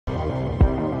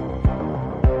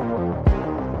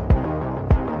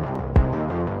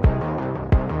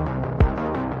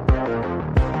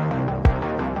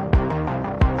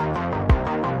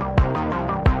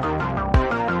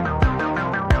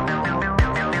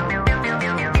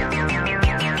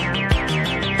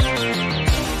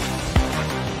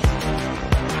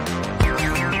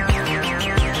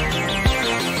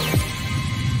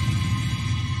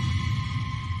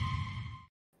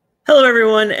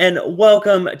everyone, and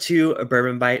welcome to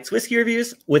Bourbon Bites Whiskey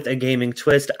Reviews with a gaming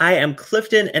twist. I am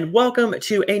Clifton, and welcome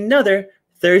to another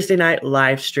Thursday night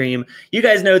live stream. You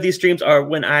guys know these streams are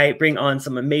when I bring on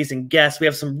some amazing guests. We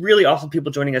have some really awesome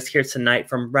people joining us here tonight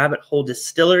from Rabbit Hole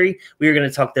Distillery. We are going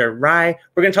to talk their rye,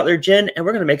 we're going to talk their gin, and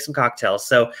we're going to make some cocktails.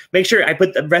 So make sure I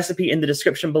put the recipe in the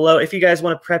description below. If you guys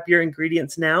want to prep your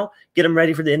ingredients now, get them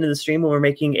ready for the end of the stream when we're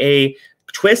making a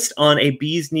twist on a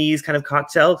bee's knees kind of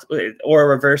cocktail, or a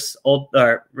reverse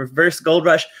gold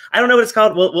rush. I don't know what it's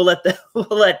called. We'll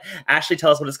let Ashley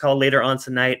tell us what it's called later on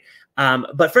tonight.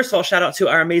 But first of all, shout out to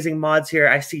our amazing mods here.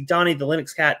 I see Donnie, the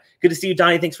Linux cat. Good to see you,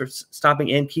 Donnie. Thanks for stopping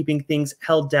in, keeping things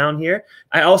held down here.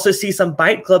 I also see some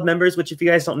Bite Club members, which if you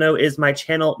guys don't know is my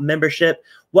channel membership.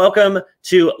 Welcome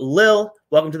to Lil.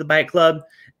 Welcome to the Bite Club.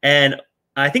 And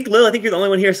I think, Lil, I think you're the only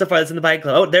one here so far that's in the Bite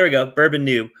Club. Oh, there we go. Bourbon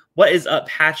Noob. What is up,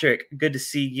 Patrick? Good to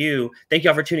see you. Thank you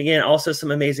all for tuning in. Also,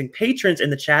 some amazing patrons in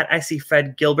the chat. I see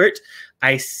Fred Gilbert.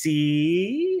 I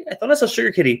thought I saw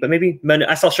Sugar Kitty, but maybe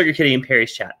I saw Sugar Kitty in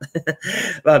Perry's chat.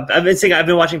 I've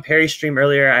been watching Perry's stream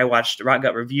earlier. I watched Rock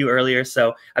Gut Review earlier,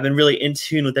 so I've been really in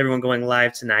tune with everyone going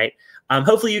live tonight.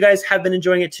 Hopefully you guys have been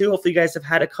enjoying it too. Hopefully you guys have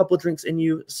had a couple drinks in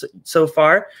you so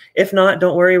far. If not,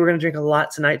 don't worry. We're going to drink a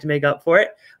lot tonight to make up for it.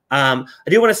 I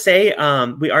do want to say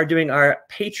we are doing our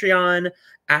Patreon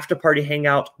after party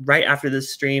hangout right after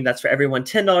this stream. That's for everyone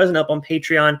 $10 and up on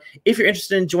Patreon. If you're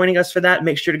interested in joining us for that,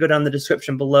 make sure to go down the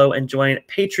description below and join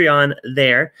Patreon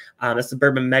there. That's the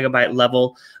Bourbon Megabyte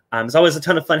level. It's always a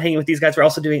ton of fun hanging with these guys. We're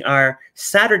also doing our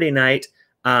Saturday night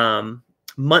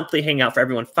monthly hangout for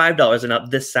everyone, $5 and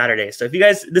up this Saturday. So if you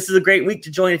guys, this is a great week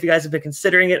to join if you guys have been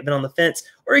considering it, been on the fence,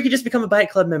 or you could just become a Bite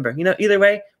Club member. You know, either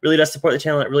way, really does support the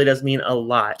channel. It really does mean a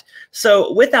lot.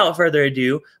 So without further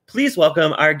ado, please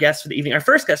welcome our guest for the evening, our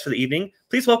first guest for the evening.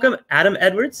 Please welcome Adam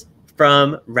Edwards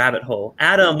from Rabbit Hole.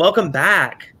 Adam, welcome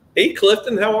back. Hey,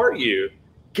 Clifton, how are you?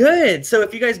 Good. So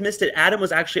if you guys missed it, Adam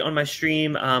was actually on my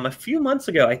stream a few months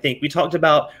ago, I think. We talked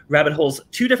about Rabbit Hole's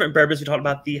two different bourbons. We talked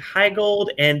about the High Gold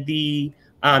and the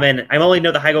and I only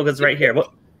know the High Gold because right here.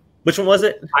 Which one was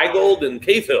it? High Gold and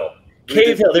Cave Hill.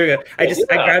 Cave Hill. There we go.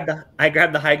 I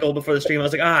grabbed the High Gold before the stream. I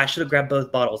was like, I should have grabbed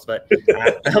both bottles, but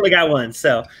I only got one.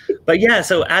 So, but yeah.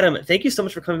 So Adam, thank you so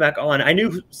much for coming back on. I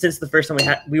knew since the first time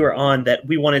we were on that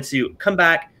we wanted to come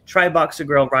back, try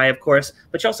Boxergrail Rye, of course,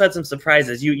 but you also had some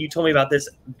surprises. You told me about this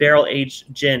barrel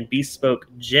aged gin, Bespoke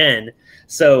Gin.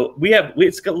 So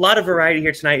it's a lot of variety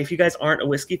here tonight. If you guys aren't a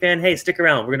whiskey fan, hey, stick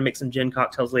around. We're gonna make some gin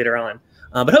cocktails later on.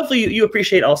 But hopefully you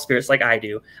appreciate all spirits like I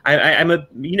do. I'm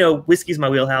whiskey's my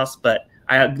wheelhouse, but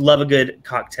I love a good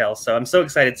cocktail. So I'm so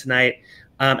excited tonight.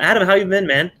 Adam, how you been,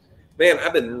 man? Man,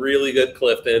 I've been really good,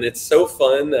 Clifton. It's so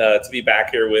fun to be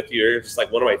back here with you. You're just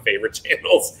like one of my favorite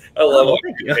channels. I love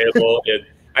your channel. And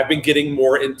I've been getting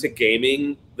more into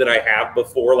gaming than I have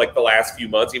before, like the last few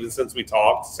months, even since we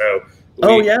talked. So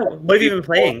what have you been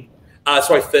playing?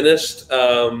 So I finished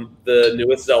the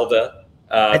newest Zelda.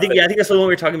 I think that's the one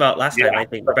we were talking about last time. I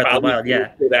think Breath of the Wild,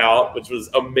 it out, which was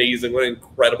amazing. What an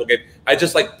incredible game! I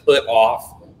just put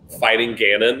off fighting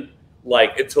Ganon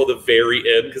until the very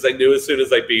end because I knew as soon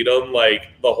as I beat him,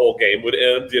 the whole game would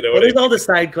end. You know, there's all the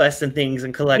side quests and things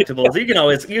and collectibles. You can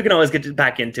always get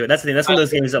back into it. That's the thing. That's one of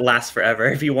those games that lasts forever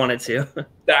if you wanted to.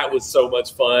 That was so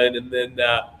much fun, and then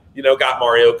got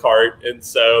Mario Kart, and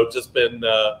so just been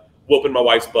whooping my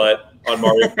wife's butt on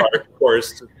Mario Kart, of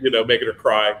course, making her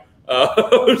cry.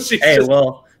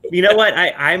 Well, you know what?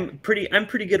 I'm pretty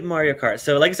good at Mario Kart.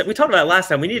 So, like I said, we talked about it last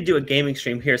time. We need to do a gaming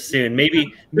stream here soon.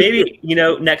 Maybe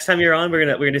next time you're on, we're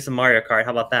gonna do some Mario Kart.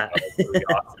 How about that? Really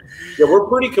awesome. Yeah, we're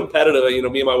pretty competitive.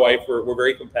 Me and my wife, we're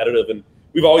very competitive, and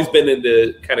we've always been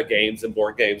into kind of games and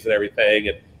board games and everything.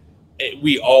 And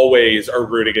we always are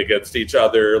rooting against each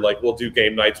other. We'll do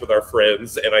game nights with our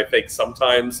friends, and I think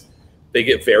sometimes they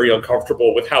get very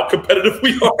uncomfortable with how competitive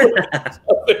we are.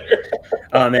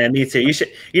 Oh man, me too.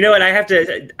 You know what?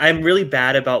 I'm really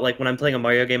bad about when I'm playing a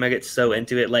Mario game, I get so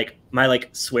into it. My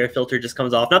swear filter just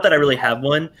comes off. Not that I really have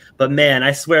one, but man,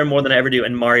 I swear more than I ever do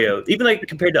in Mario. Even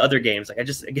compared to other games, I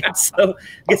get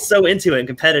so into it and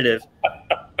competitive.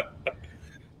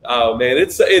 Oh man,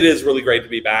 it is really great to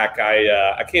be back.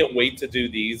 I can't wait to do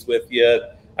these with you.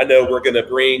 I know we're gonna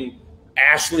bring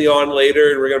Ashley on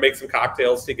later, and we're going to make some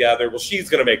cocktails together. Well, she's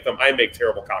going to make them. I make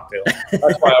terrible cocktails.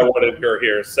 That's why I wanted her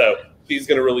here. So she's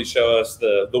going to really show us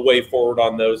the way forward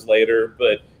on those later.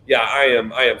 But yeah, I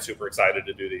am super excited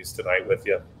to do these tonight with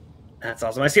you. That's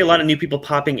awesome. I see a lot of new people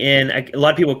popping in. A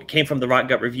lot of people came from the Rock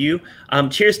Gut Review.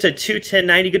 Cheers to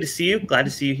 21090. Good to see you. Glad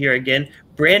to see you here again.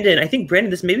 Brandon, I think, Brandon,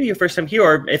 this may be your first time here,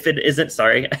 or if it isn't,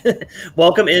 sorry.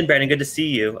 Welcome in, Brandon. Good to see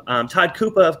you. Todd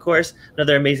Coupe, of course,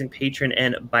 another amazing patron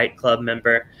and Bite Club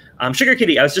member. Sugar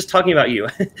Kitty, I was just talking about you.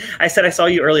 I said I saw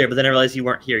you earlier, but then I realized you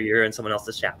weren't here. You're in someone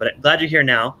else's chat, but glad you're here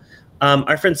now.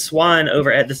 Our friend Swan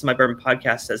over at This Is My Bourbon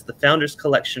podcast says the Founders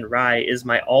Collection Rye is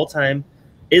my all-time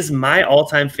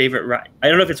favorite rye. I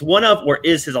don't know if it's one of or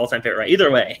is his all-time favorite rye. Either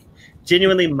way,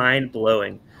 genuinely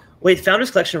mind-blowing. Wait, Founders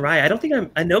Collection Rye. I don't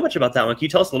think I know much about that one. Can you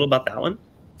tell us a little about that one?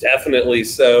 Definitely.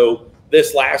 So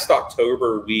this last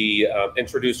October, we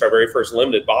introduced our very first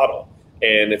limited bottle,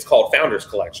 and it's called Founders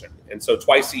Collection. And so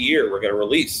twice a year, we're going to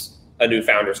release a new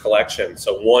Founders Collection.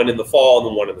 So one in the fall and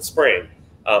then one in the spring.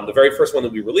 The very first one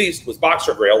that we released was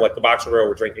Boxergrail, like the Boxergrail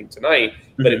we're drinking tonight,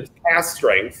 but it was cask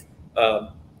strength. I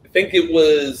think it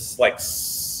was like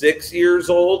 6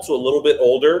 years old, so a little bit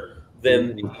older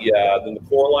than the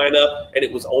core lineup, and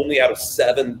it was only out of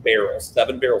 7 barrels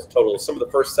total. Some of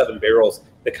the first 7 barrels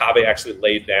the Cave actually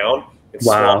laid down and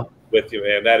swapped with you,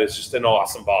 man. That is just an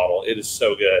awesome bottle. It is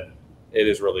so good. It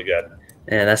is really good.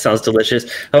 Yeah, that sounds delicious.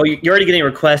 Oh, you're already getting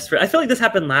requests for. I feel like this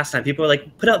happened last time. People were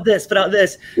like, "Put out this, put out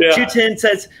this." Yeah. 210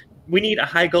 says we need a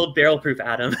high gold barrel proof,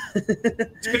 Adam.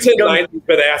 210 has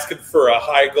been asking for a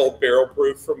high gold barrel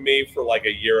proof from me for like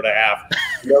a year and a half.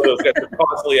 You know, those guys are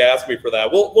constantly asking me for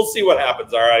that. We'll see what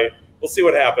happens. All right, we'll see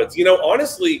what happens. You know,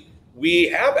 honestly, we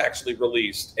have actually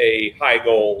released a high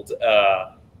gold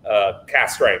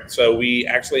cask strength. So we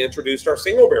actually introduced our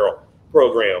single barrel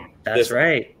program. That's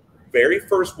right. Very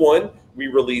first one we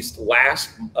released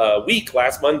last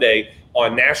Monday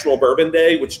on National Bourbon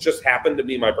Day, which just happened to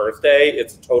be my birthday.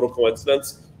 It's a total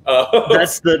coincidence.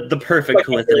 That's the perfect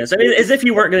coincidence. I mean, as if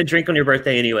you weren't going to drink on your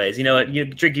birthday anyways. You know what? You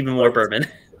drink even more bourbon.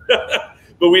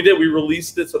 But we did. We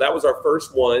released it, so that was our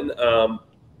first one.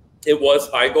 It was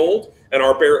high gold, and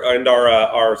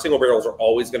our single barrels are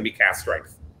always going to be cask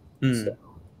strength. So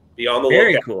be on the lookout.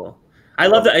 Very cool. I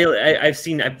love that. I've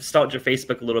stalked your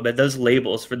Facebook a little bit. Those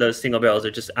labels for those single barrels are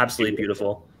just absolutely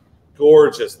beautiful.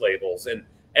 Gorgeous labels. And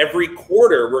every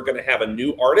quarter, we're going to have a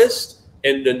new artist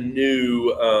and a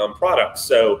new product.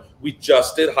 So we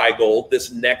just did high gold.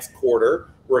 This next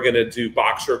quarter, we're going to do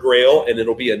Boxergrail, and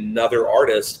it'll be another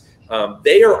artist.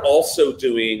 They are also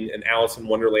doing an Alice in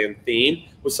Wonderland theme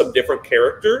with some different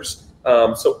characters.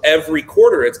 So every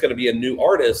quarter, it's going to be a new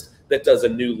artist that does a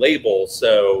new label.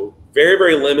 So very,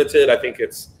 very limited. I think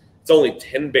it's only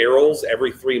 10 barrels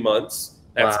every 3 months.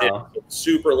 That's it. It's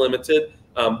super limited.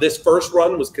 This first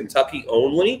run was Kentucky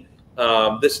only.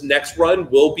 This next run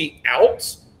will be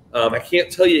out. I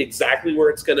can't tell you exactly where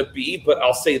it's going to be, but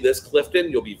I'll say this, Clifton,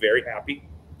 you'll be very happy.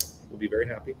 You'll be very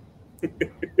happy.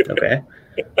 Okay.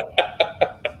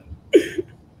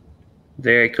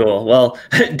 Very cool. Well,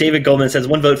 David Goldman says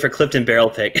 1 vote for Clifton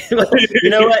barrel pick. You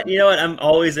know what? I'm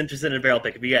always interested in a barrel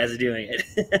pick if you guys are doing it.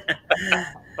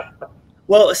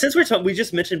 Well, since we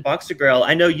just mentioned Boxergrail,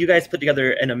 I know you guys put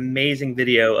together an amazing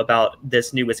video about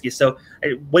this new whiskey. So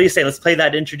what do you say? Let's play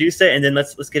that, introduce it, and then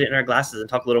let's get it in our glasses and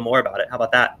talk a little more about it. How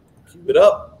about that? Keep it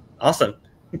up. Awesome.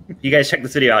 You guys check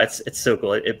this video out. It's so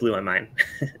cool. It blew my mind.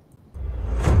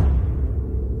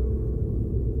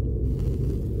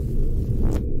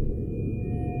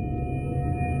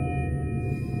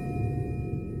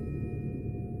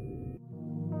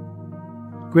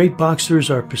 Great boxers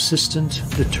are persistent,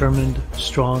 determined,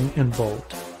 strong, and bold.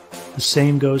 The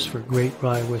same goes for great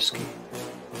rye whiskey.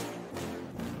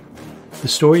 The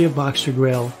story of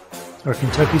Boxergrail, our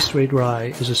Kentucky straight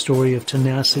rye, is a story of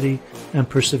tenacity and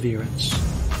perseverance.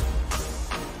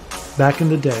 Back in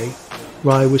the day,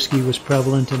 rye whiskey was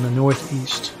prevalent in the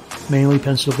Northeast, mainly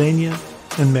Pennsylvania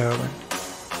and Maryland.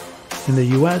 In the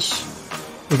U.S.,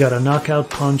 it got a knockout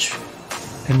punch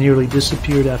and nearly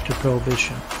disappeared after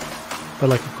Prohibition. But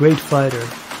like a great fighter,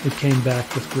 it came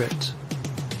back with grit.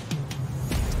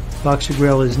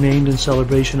 Boxergrail is named in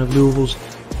celebration of Louisville's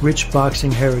rich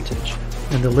boxing heritage,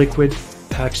 and the liquid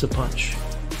packs a punch.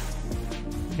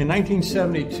 In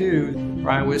 1972,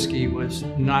 rye whiskey was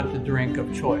not the drink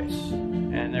of choice,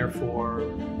 and therefore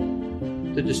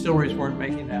the distilleries weren't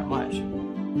making that much.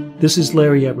 This is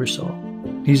Larry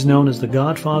Ebersol. He's known as the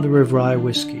godfather of rye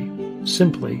whiskey,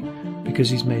 simply because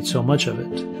he's made so much of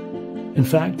it. In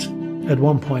fact, at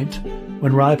one point,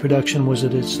 when rye production was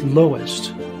at its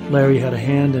lowest, Larry had a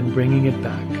hand in bringing it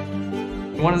back.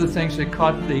 One of the things that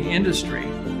caught the industry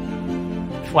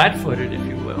flat-footed, if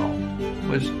you will,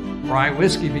 was rye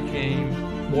whiskey became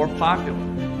more popular.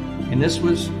 And this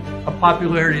was a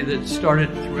popularity that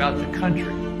started throughout the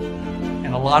country.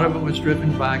 And a lot of it was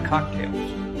driven by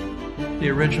cocktails. The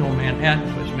original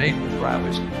Manhattan was made with rye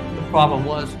whiskey. The problem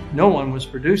was no one was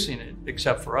producing it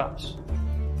except for us.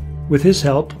 With his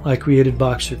help, I created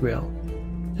Boxergrail.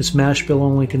 This mash bill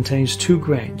only contains 2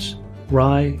 grains,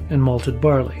 rye and malted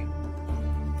barley.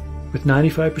 With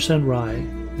 95% rye,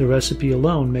 the recipe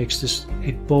alone makes this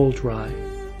a bold rye,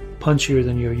 punchier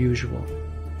than your usual.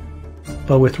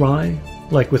 But with rye,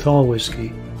 like with all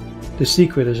whiskey, the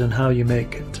secret is in how you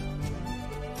make it.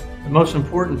 The most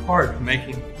important part of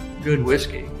making good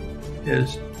whiskey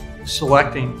is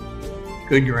selecting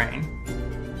good grain,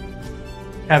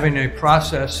 having a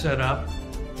process set up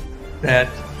that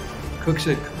cooks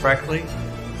it correctly,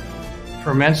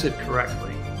 ferments it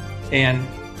correctly, and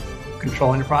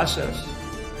controlling the process.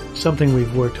 Something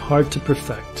we've worked hard to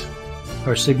perfect.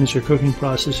 Our signature cooking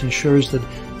process ensures that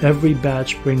every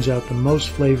batch brings out the most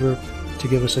flavor to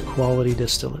give us a quality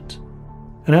distillate.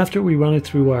 And after we run it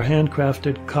through our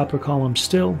handcrafted copper column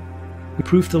still, we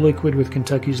proof the liquid with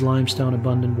Kentucky's limestone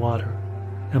abundant water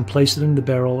and place it in the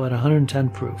barrel at 110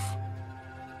 proof.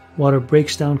 Water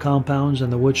breaks down compounds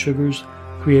and the wood sugars,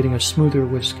 creating a smoother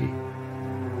whiskey.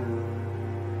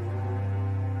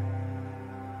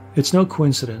 It's no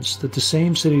coincidence that the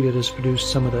same city that has produced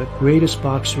some of the greatest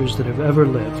boxers that have ever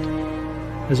lived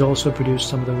has also produced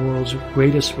some of the world's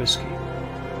greatest whiskey.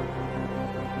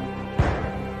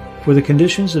 For the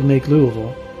conditions that make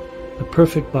Louisville a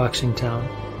perfect boxing town,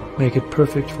 make it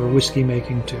perfect for whiskey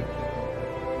making too.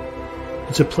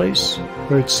 It's a place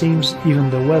where it seems even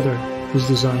the weather is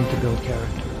designed to build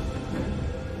character.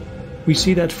 We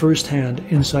see that firsthand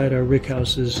inside our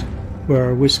rickhouses where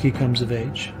our whiskey comes of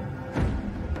age.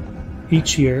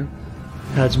 Each year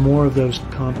adds more of those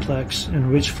complex and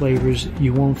rich flavors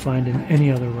you won't find in any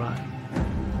other rye.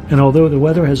 And although the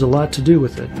weather has a lot to do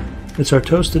with it, it's our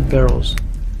toasted barrels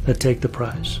that take the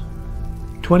prize.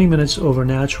 20 minutes over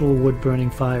natural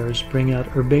wood-burning fires bring out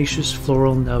herbaceous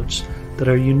floral notes that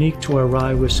are unique to our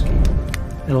rye whiskey,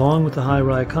 and along with the high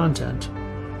rye content,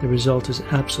 the result is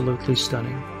absolutely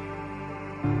stunning.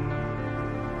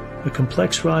 A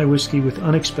complex rye whiskey with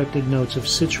unexpected notes of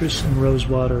citrus and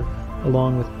rosewater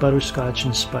along with butterscotch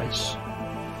and spice.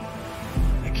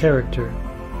 A character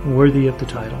worthy of the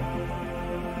title.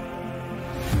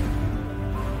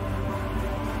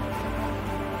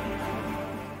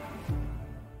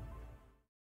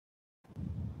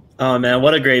 Oh man,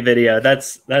 what a great video.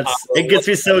 That's it gets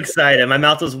me so excited. My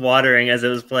mouth was watering as it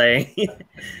was playing.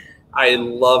 I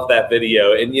love that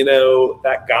video. And you know,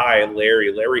 that guy,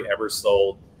 Larry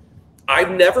Eversold,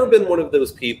 I've never been one of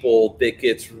those people that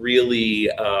gets really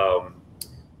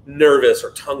nervous or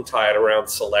tongue-tied around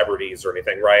celebrities or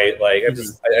anything, right? Like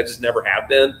I just never have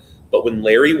been. But when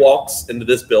Larry walks into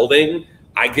this building,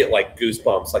 I get like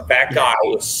goosebumps. Like that guy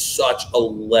was such a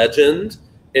legend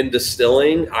in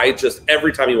distilling.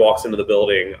 Every time he walks into the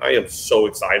building, I am so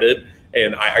excited.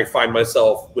 And I find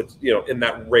myself with, in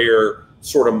that rare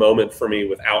sort of moment for me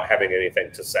without having anything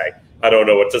to say. I don't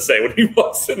know what to say when he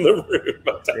walks in the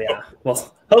room. Yeah.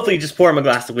 Well, hopefully you just pour him a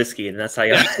glass of whiskey and that's how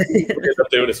you end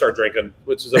up doing is start drinking,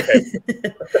 which is okay.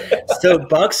 So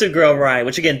Boxergrail Rye,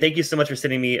 which again, thank you so much for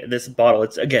sending me this bottle.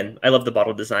 It's again, I love the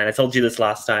bottle design. I told you this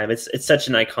last time. It's such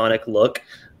an iconic look.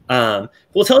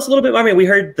 Well, tell us a little bit. I mean, we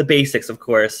heard the basics, of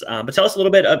course, but tell us a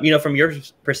little bit of, from your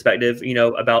perspective,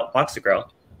 about Boxergrail.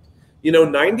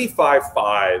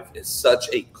 95.5 is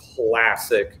such a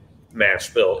classic mash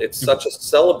bill. It's such a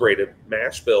celebrated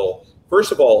mash bill.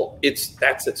 First of all,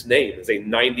 that's its name. It's a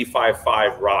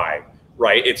 95.5 rye,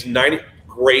 right? It's 90.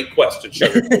 Great question,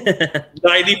 Sugar.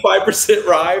 95%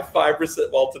 rye,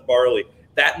 5% malted barley.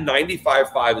 That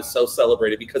 95.5 is so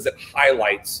celebrated because it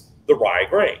highlights the rye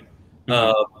grain.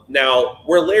 Now,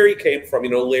 where Larry came from,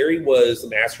 Larry was a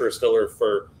master distiller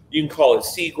for, you can call it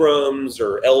Seagram's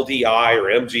or LDI or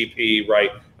MGP, right?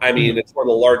 I mean, it's one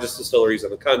of the largest distilleries in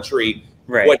the country.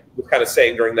 Right. What he was kind of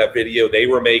saying during that video, they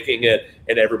were making it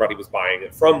and everybody was buying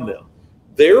it from them.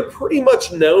 They're pretty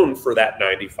much known for that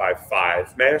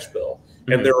 95.5 mash bill.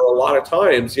 And there are a lot of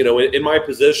times, in my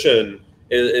position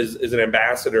as an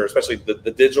ambassador, especially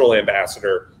the digital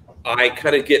ambassador, I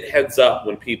kind of get heads up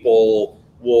when people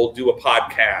will do a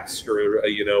podcast or a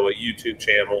YouTube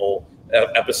channel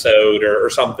episode or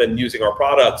something using our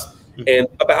products. And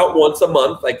about once a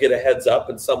month, I get a heads up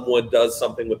and someone does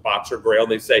something with Boxergrail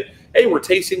and they say, hey, we're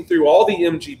tasting through all the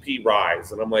MGP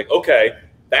ryes. And I'm like, okay,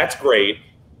 that's great,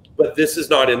 but this is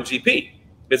not MGP.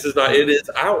 This is not, it is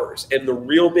ours. And the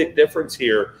real big difference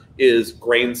here is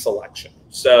grain selection.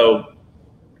 So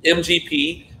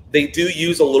MGP, they do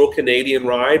use a little Canadian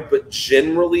rye, but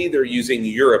generally they're using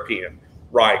European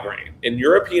rye grain. And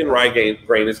European rye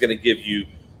grain is going to give you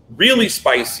really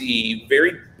spicy,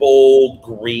 very bold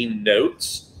green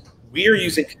notes. We are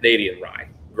using Canadian rye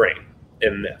grain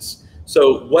in this.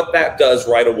 So what that does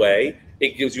right away,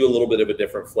 it gives you a little bit of a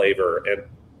different flavor. And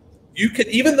you could,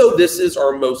 even though this is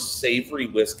our most savory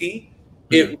whiskey,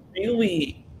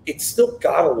 it's still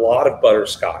got a lot of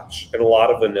butterscotch and a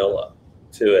lot of vanilla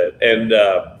to it. And,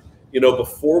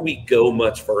 before we go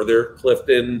much further,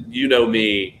 Clifton, you know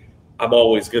me, I'm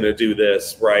always going to do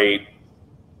this, right?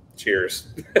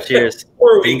 Cheers. Cheers.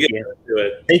 Before we get into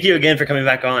it. Thank you again for coming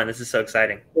back on. This is so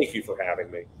exciting. Thank you for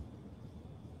having me.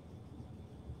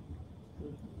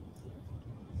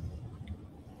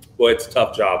 Boy, it's a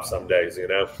tough job some days,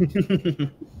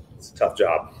 It's a tough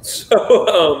job.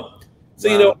 So,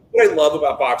 what I love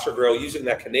about Boxergrail, using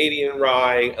that Canadian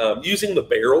rye, using the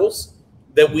barrels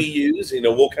that we use,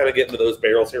 we'll kind of get into those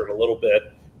barrels here in a little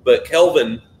bit, but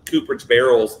Kelvin cooperage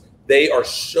barrels, they are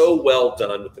so well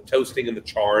done with the toasting and the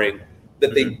charring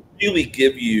that they really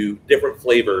give you different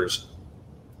flavors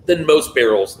than most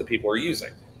barrels that people are using.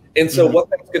 And so what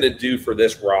that's going to do for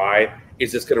this rye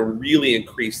is it's going to really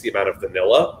increase the amount of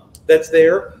vanilla that's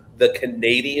there. The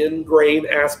Canadian grain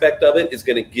aspect of it is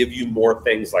going to give you more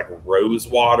things like rose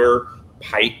water,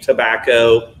 pipe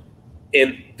tobacco,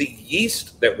 and the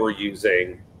yeast that we're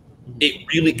using, it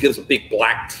really gives a big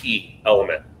black tea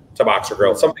element to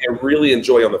Boxergrail. Something I really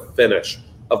enjoy on the finish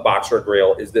of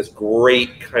Boxergrail is this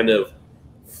great kind of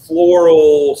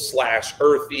floral /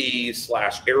 earthy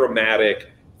 /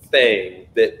 aromatic thing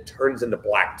that turns into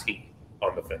black tea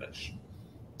on the finish.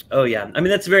 Oh yeah,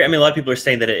 a lot of people are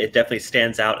saying that it definitely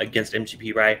stands out against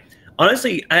MGP rye.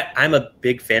 Honestly, I'm a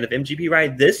big fan of MGP rye.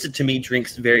 This to me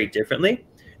drinks very differently.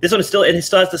 This one still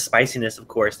has the spiciness, of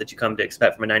course, that you come to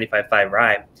expect from a 95.5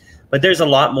 rye, but there's a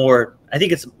lot more. I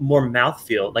think it's more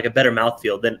mouthfeel, like a better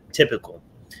mouthfeel than typical.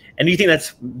 And do you think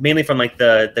that's mainly from like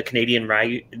the Canadian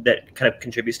rye that kind of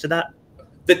contributes to that?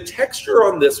 The texture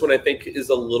on this one, I think, is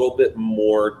a little bit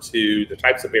more to the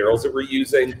types of barrels that we're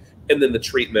using, and then the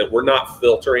treatment. We're not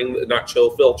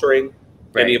chill filtering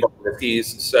any of our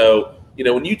whiskeys. So,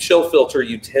 when you chill filter,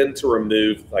 you tend to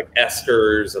remove like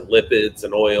esters and lipids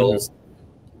and oils.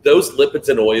 Those lipids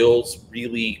and oils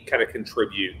really kind of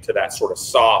contribute to that sort of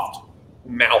soft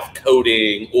mouth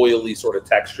coating, oily sort of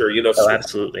texture.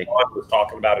 Absolutely. Ron was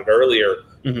talking about it earlier.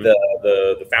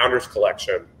 The Founders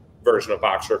Collection version of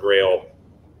Boxergrail,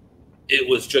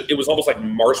 it was almost like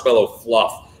marshmallow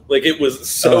fluff. Like it was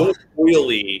so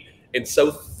oily and so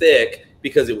thick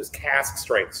because it was cask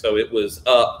strength. So it was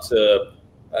up to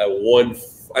I think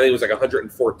it was like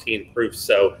 114 proof.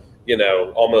 So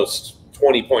almost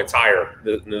 20 points higher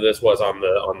than this was on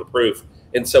the proof.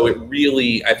 And so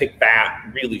I think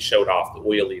that really showed off the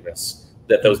oiliness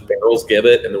that those barrels give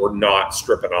it, and that we're not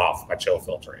stripping off by chill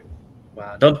filtering.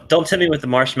 Wow. Don't tempt me with the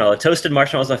marshmallow. Toasted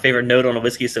marshmallow is my favorite note on a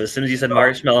whiskey. So as soon as you said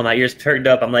marshmallow, my ears perked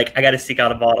up. I'm like, I got to seek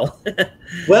out a bottle.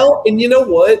 Well, and you know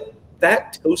what?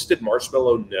 That toasted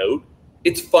marshmallow note,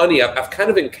 it's funny. I've kind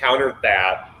of encountered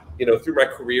that, through my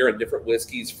career in different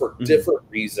whiskeys for different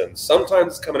reasons.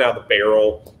 Sometimes it's coming out of the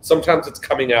barrel. Sometimes it's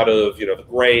coming out of, the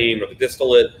grain or the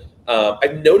distillate.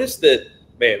 I've noticed that,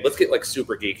 man, let's get like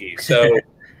super geeky. So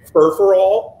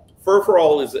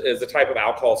furfural is a type of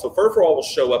alcohol. So furfural will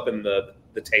show up in the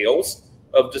tails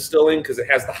of distilling because it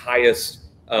has the highest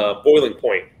boiling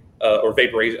point or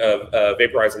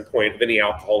vaporizing point of any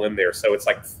alcohol in there. So it's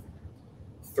like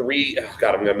I'm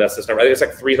going to mess this number. I think it's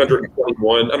like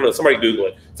 321. I don't know. Somebody Google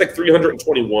it. It's like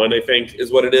 321, I think, is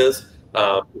what it is,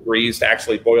 degrees to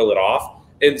actually boil it off.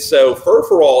 And so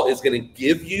furfural is going to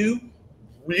give you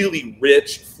really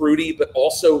rich, fruity, but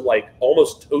also like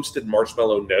almost toasted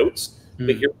marshmallow notes.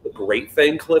 But here's the great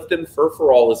thing, Clifton,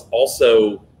 furfural is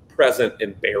also present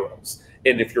in barrels.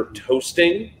 And if you're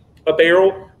toasting a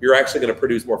barrel, you're actually going to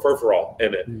produce more furfural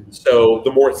in it. So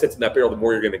the more it sits in that barrel, the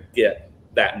more you're going to get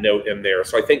that note in there.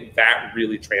 So I think that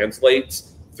really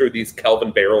translates through these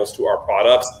Kelvin barrels to our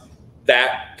products.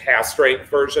 That cask strength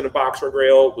version of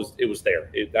Boxergrail was there.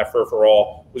 That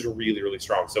furfural was really, really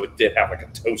strong. So it did have like a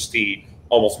toasty,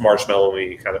 almost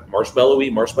marshmallowy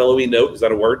note. Is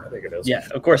that a word? I think it is. Yeah,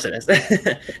 of course it is.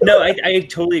 No, I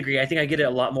totally agree. I think I get it a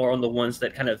lot more on the ones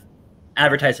that kind of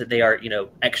advertise that they are,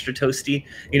 extra toasty.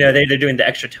 They're doing the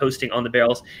extra toasting on the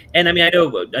barrels. And I mean, I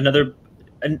know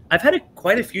and I've had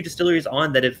quite a few distilleries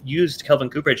on that have used Kelvin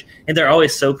cooperage, and they're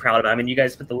always so proud of it. I mean, you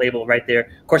guys put the label right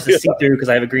there. Of course, it's see-through because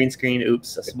I have a green screen.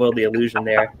 Oops, I spoiled the illusion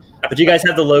there. But you guys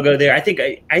have the logo there. I think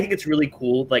it's really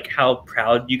cool, like how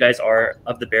proud you guys are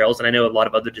of the barrels, and I know a lot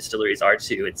of other distilleries are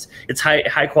too. It's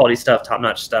high quality stuff, top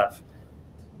notch stuff.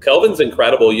 Kelvin's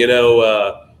incredible.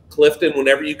 Clifton,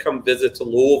 whenever you come visit to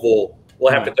Louisville,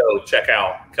 we'll have to go check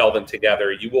out Kelvin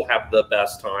together. You will have the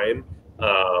best time.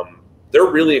 They're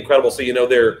really incredible. So,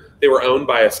 they were owned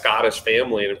by a Scottish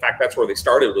family. And in fact, that's where they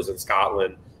started, was in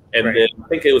Scotland. And Right. then I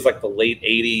think it was like the late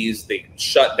 80s, they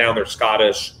shut down their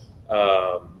Scottish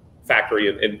factory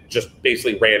and just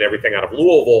basically ran everything out of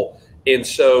Louisville. And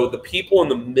so the people in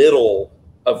the middle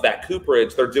of that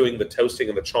cooperage, they're doing the toasting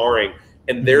and the charring.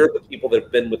 And they're the people that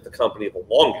have been with the company the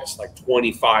longest, like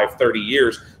 25, 30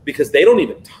 years, because they don't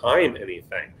even time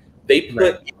anything. They put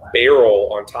a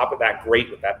barrel on top of that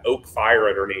grate with that oak fire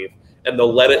underneath, and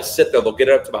they'll let it sit there. They'll get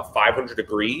it up to about 500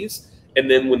 degrees. And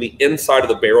then when the inside of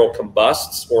the barrel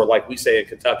combusts, or like we say in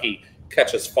Kentucky,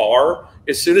 catches fire,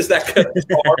 as soon as that catches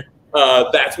fire,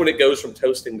 that's when it goes from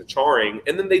toasting to charring.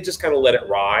 And then they just kind of let it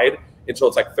ride until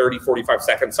it's like 30, 45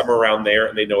 seconds, somewhere around there,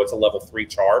 and they know it's a level 3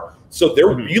 char. So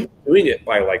they're really doing it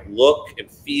by like look and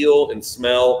feel and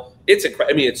smell. It's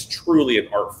incredible. I mean, it's truly an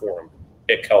art form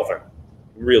at Kelvin. It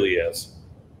really is.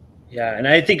 Yeah, and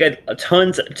I think a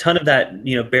ton of that,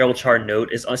 you know, barrel char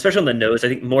note is, especially on the nose. I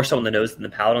think more so on the nose than the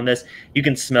palate on this. You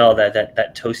can smell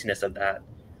that toastiness of that.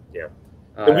 Yeah,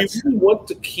 and we really want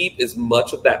to keep as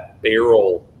much of that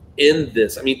barrel in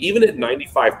this. I mean, even at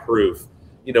 95 proof,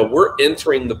 you know, we're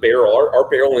entering the barrel. Our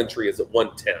barrel entry is at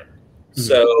 110.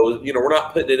 So, you know, we're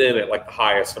not putting it in at like the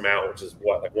highest amount, which is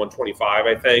what, like 125,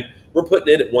 I think. We're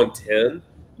putting it at 110.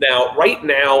 Now, right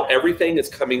now, everything is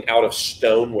coming out of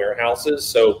stone warehouses.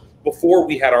 So before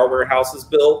we had our warehouses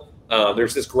built,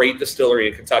 there's this great distillery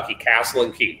in Kentucky, Castle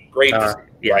and Key. Great distillery,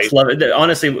 yes, right? love it.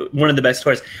 Honestly, one of the best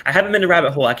tours. I haven't been to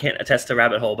Rabbit Hole. I can't attest to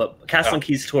Rabbit Hole, but Castle and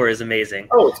Key's tour is amazing.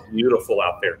 Oh, it's beautiful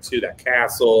out there, too, that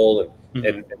castle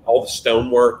and all the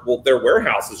stonework. Well, their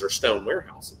warehouses are stone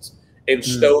warehouses. And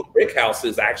stone brick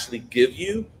houses actually give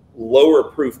you lower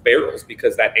proof barrels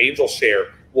because that angel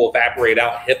share will evaporate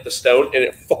out, hit the stone, and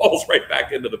it falls right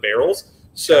back into the barrels.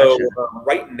 So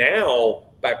right now,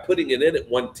 by putting it in at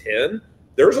 110,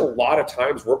 there's a lot of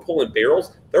times we're pulling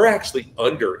barrels. They're actually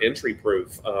under entry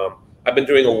proof. I've been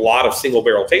doing a lot of single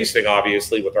barrel tasting,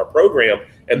 obviously, with our program.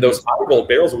 And those high gold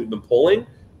barrels that we've been pulling,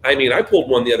 I mean, I pulled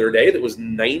one the other day that was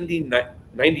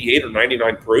 98 or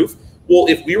 99 proof. Well,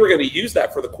 if we were going to use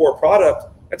that for the core product,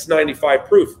 that's 95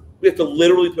 proof. We have to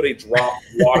literally put a drop of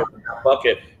water in that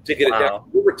bucket to get it down.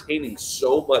 We're retaining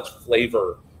so much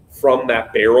flavor from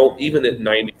that barrel, even at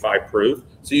 95 proof.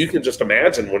 So you can just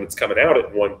imagine when it's coming out at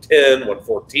 110,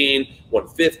 114,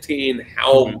 115,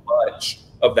 how much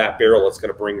of that barrel it's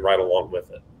going to bring right along with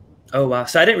it. Oh, wow.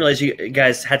 So I didn't realize you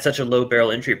guys had such a low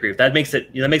barrel entry proof. That makes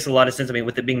it, that makes a lot of sense. I mean,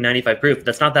 with it being 95 proof,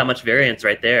 that's not that much variance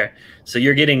right there. So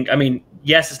you're getting, I mean,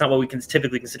 yes, it's not what we can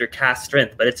typically consider cask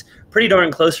strength, but it's pretty darn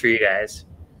close for you guys.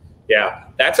 Yeah,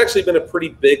 that's actually been a pretty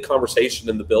big conversation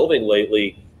in the building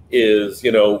lately is,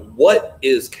 you know, what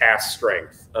is cask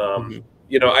strength?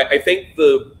 You know, I think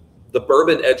the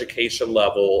bourbon education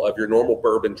level of your normal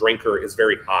bourbon drinker is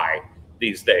very high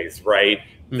these days, right?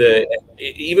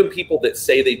 Even people that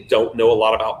say they don't know a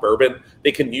lot about bourbon,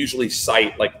 they can usually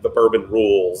cite like the bourbon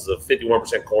rules of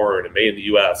 51% corn and made in the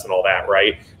US and all that,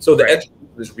 right? So the education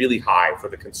is really high for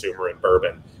the consumer in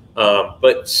bourbon.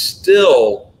 But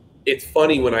still, it's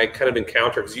funny when I kind of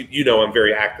encounter, because you know I'm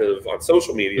very active on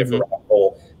social media for Rabbit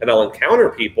Hole, and I'll encounter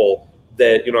people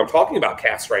that, you know, I'm talking about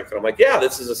cask strength, and I'm like, yeah,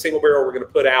 this is a single barrel we're going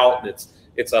to put out, and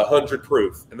it's 100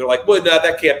 proof. And they're like, well, no,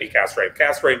 that can't be cask strength.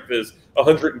 Cask strength is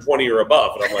 120 or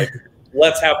above. And I'm like,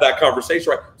 let's have that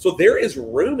conversation, right? So there is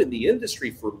room in the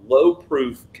industry for low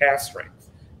proof cask strength.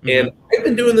 And I've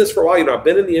been doing this for a while. You know, I've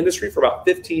been in the industry for about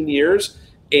 15 years.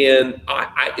 And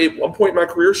I at one point in my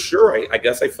career, sure, I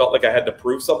guess I felt like I had to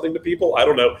prove something to people. I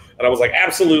don't know. And I was like,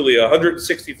 absolutely,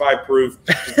 165 proof.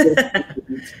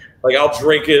 Like, I'll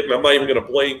drink it, and I'm not even going to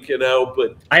blink, you know.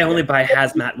 But I only buy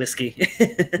hazmat whiskey.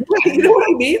 You know what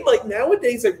I mean? Like,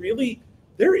 nowadays,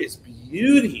 there is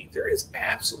beauty. There is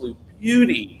absolute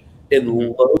beauty in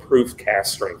low-proof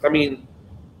cask strength. I mean,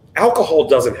 alcohol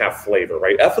doesn't have flavor,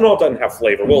 right? Ethanol doesn't have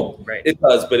flavor. Well, it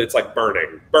does, but it's like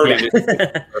burning. Burning is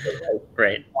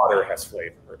right. Water has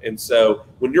flavor. And so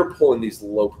when you're pulling these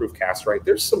low-proof casks, right,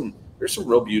 there's some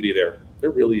real beauty there. There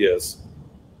really is.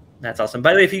 That's awesome.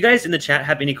 By the way, if you guys in the chat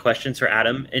have any questions for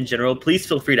Adam in general, please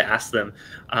feel free to ask them.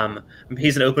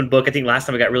 He's an open book. I think last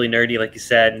time I got really nerdy, like you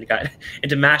said, and got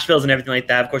into mash bills and everything like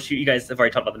that. Of course, you guys have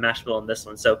already talked about the mash bill in this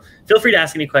one. So feel free to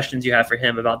ask any questions you have for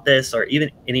him about this, or even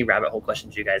any rabbit hole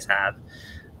questions you guys have.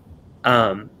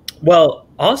 Well,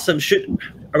 awesome.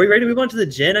 Are we ready to move on to the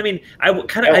gin? I mean, I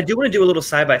do want to do a little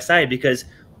side-by-side because,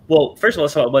 well, first of all,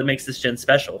 let's talk about what makes this gin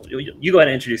special. You go ahead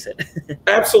and introduce it.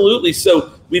 Absolutely.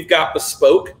 So we've got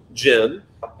Bespoke Gin.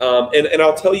 And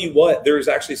I'll tell you what, there's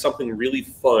actually something really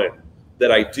fun that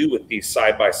I do with these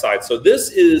side by side. So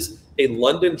this is a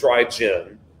London dry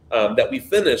gin that we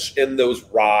finish in those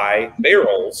rye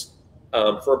barrels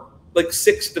for like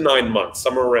 6 to 9 months,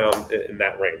 somewhere around in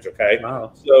that range. Okay.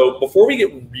 Wow. So before we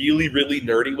get really, really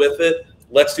nerdy with it,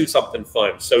 let's do something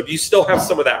fun. So do you still have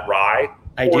some of that rye?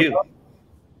 I do. Up?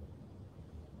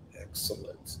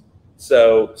 Excellent.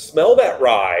 So smell that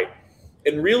rye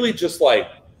and really just like,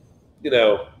 you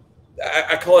know,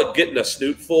 I call it getting a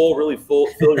snoot full, really fill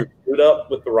your snoot up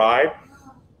with the rye.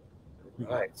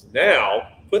 All right. So now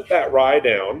put that rye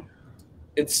down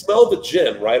and smell the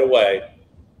gin right away.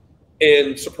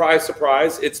 And surprise,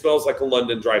 surprise, it smells like a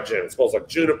London dry gin. It smells like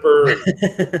juniper,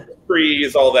 and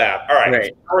trees, all that. All right, so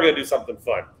now we're going to do something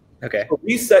fun. Okay. So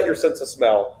reset your sense of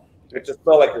smell. It just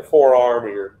smell like your forearm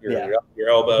or your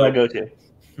elbow. My go-to.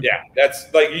 Yeah,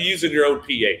 that's like you're using your own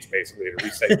pH, basically, to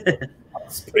reset.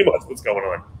 That's pretty much what's going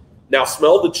on. Now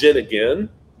smell the gin again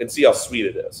and see how sweet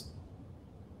it is.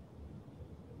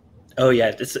 Oh,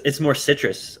 yeah. It's more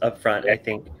citrus up front, I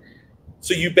think.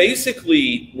 So you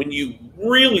basically, when you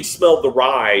really smelled the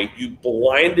rye, you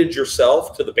blinded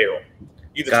yourself to the barrel.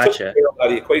 You just took the barrel out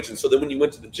of the equation. So then when you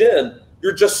went to the gin,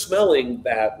 you're just smelling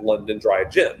that London dry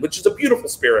gin, which is a beautiful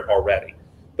spirit already.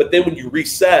 But then when you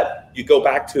reset, you go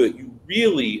back to it, you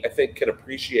really, I think, can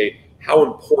appreciate how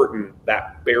important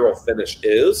that barrel finish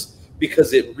is,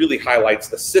 because it really highlights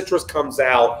the citrus comes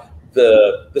out,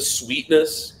 the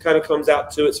sweetness kind of comes out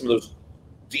to it. Some of those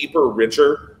deeper,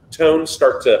 richer tones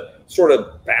start to sort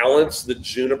of balance the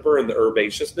juniper and the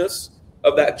herbaceousness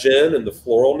of that gin and the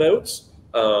floral notes.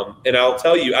 And I'll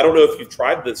tell you, I don't know if you've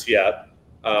tried this yet.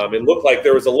 It looked like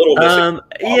there was a little missing.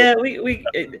 Yeah,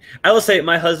 I will say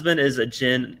my husband is a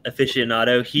gin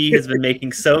aficionado. He has been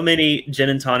making so many gin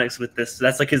and tonics with this.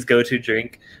 That's like his go-to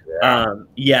drink.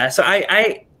 Yeah. So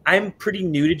I'm pretty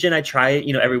new to gin. I try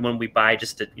it, every one we buy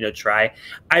just to, try.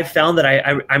 I've found that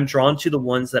I'm drawn to the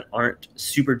ones that aren't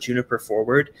super juniper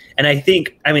forward. And I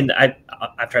think,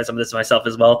 I've tried some of this myself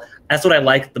as well. That's what I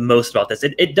like the most about this.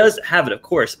 It does have it, of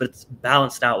course, but it's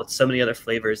balanced out with so many other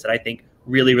flavors that I think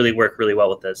really, really work really well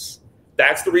with this.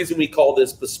 That's the reason we call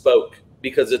this bespoke,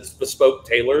 because it's bespoke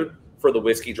tailored for the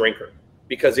whiskey drinker.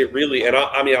 Because it really, and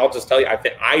I'll just tell you,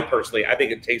 I personally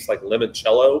think it tastes like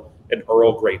limoncello and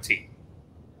Earl Grey tea.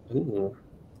 Ooh.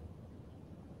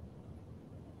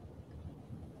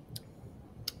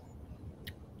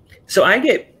 So I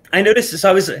noticed this.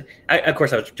 Of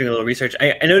course I was doing a little research.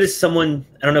 I noticed someone,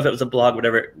 I don't know if it was a blog,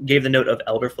 whatever, gave the note of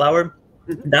elderflower.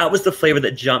 That was the flavor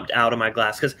that jumped out of my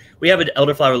glass, because we have an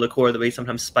elderflower liqueur that we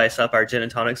sometimes spice up our gin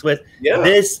and tonics with. Yeah.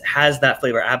 This has that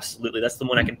flavor. Absolutely. That's the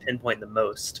one I can pinpoint the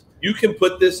most. You can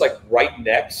put this like right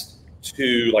next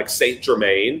to like Saint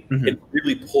Germain and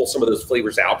really pull some of those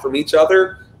flavors out from each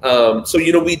other. So,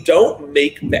 we don't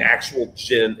make the actual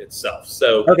gin itself.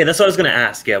 So, okay, that's what I was going to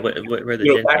ask. Yeah, where the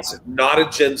gin? That's not a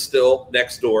gin still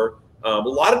next door. A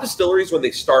lot of distilleries, when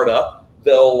they start up,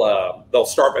 they'll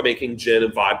start by making gin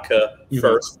and vodka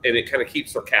first, and it kind of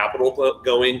keeps their capital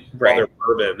going while their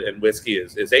bourbon and whiskey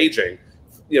is aging.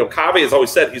 Cave has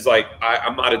always said, he's like,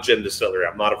 I'm not a gin distillery,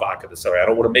 I'm not a vodka distillery, I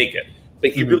don't want to make it.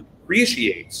 But he really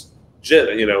appreciates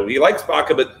gin. He likes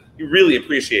vodka, but he really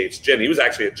appreciates gin. He was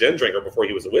actually a gin drinker before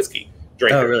he was a whiskey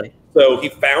drinker. Oh, really? So he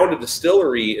found a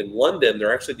distillery in London.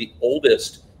 They're actually the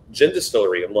oldest gin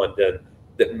distillery in London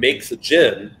that makes a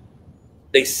gin.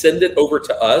 They send it over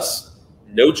to us.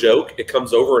 No joke. It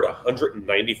comes over at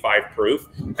 195 proof.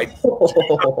 I've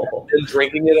been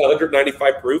drinking it at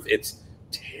 195 proof. It's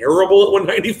terrible at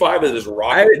 195. It is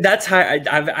rocking. That's high.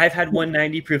 I've had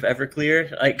 190 proof Everclear,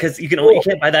 because you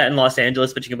can't buy that in Los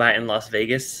Angeles, but you can buy it in Las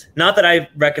Vegas. Not that I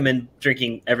recommend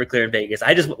drinking Everclear in Vegas.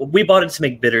 We bought it to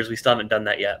make bitters. We still haven't done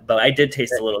that yet, but I did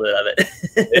taste a little bit of it.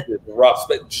 It is rough,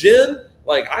 but gin.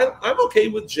 Like I'm okay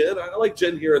with gin. I like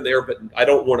gin here and there, but I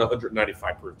don't want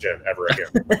 195 proof gin ever again.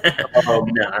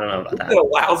 No, I don't know about that. What it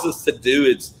allows us to do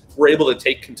is we're able to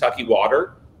take Kentucky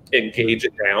water and gauge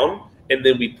it down, and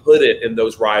then we put it in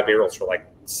those rye barrels for like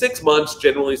 6 months,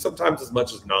 generally, sometimes as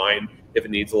much as 9 if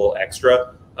it needs a little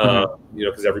extra.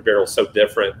 Because every barrel is so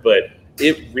different. But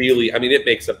it really, it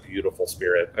makes a beautiful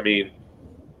spirit.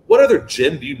 What other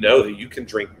gin do you know that you can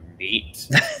drink neat?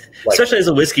 Especially as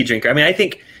a whiskey drinker. I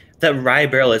think that rye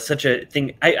barrel is such a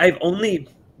thing.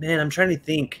 I'm trying to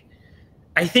think.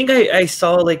 I think I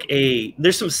saw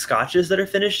there's some scotches that are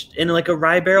finished in like a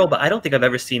rye barrel, but I don't think I've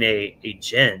ever seen a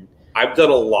gin. I've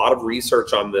done a lot of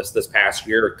research on this past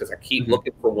year because I keep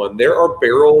looking for one. There are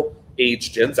barrel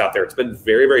aged gins out there. It's been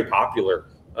very, very popular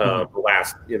the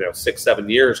last 6-7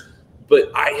 years,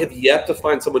 but I have yet to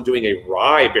find someone doing a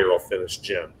rye barrel finished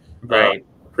gin. Right.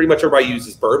 Pretty much everybody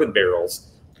uses bourbon barrels.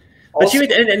 But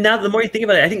and now the more you think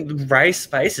about it, I think rye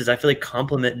spices I feel like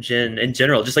complement gin in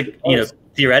general. Just like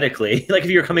theoretically. Like if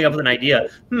you were coming up with an idea,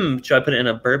 should I put it in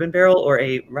a bourbon barrel or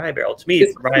a rye barrel? To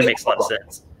me, rye makes a lot of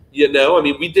sense. You know, I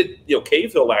mean, we did,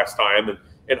 Cave Hill last time,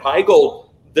 and High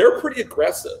Gold, they're pretty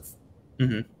aggressive.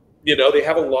 Mm-hmm. You know, they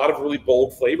have a lot of really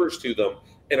bold flavors to them,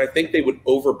 and I think they would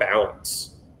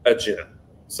overbalance a gin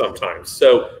sometimes.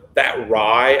 So that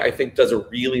rye, I think, does a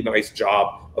really nice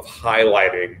job of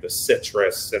highlighting the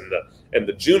citrus and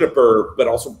the juniper, but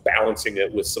also balancing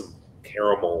it with some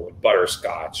caramel and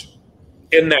butterscotch.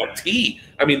 In that tea,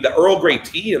 I mean, the Earl Grey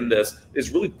tea in this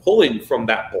is really pulling from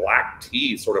that black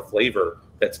tea sort of flavor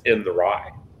that's in the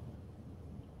rye.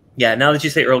 Yeah, now that you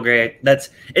say Earl Grey,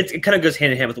 it kind of goes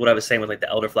hand in hand with what I was saying with like the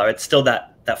elderflower. It's still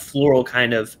that floral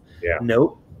kind of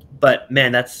note, but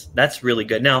man, that's really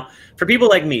good. Now, for people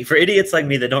like me, for idiots like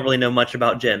me that don't really know much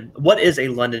about gin, what is a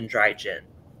London Dry gin?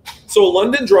 So a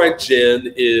London Dry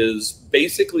gin is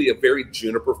basically a very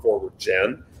juniper forward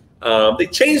gin. They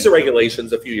changed the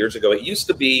regulations a few years ago. It used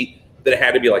to be that it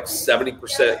had to be like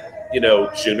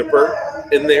 70%, juniper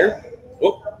in there.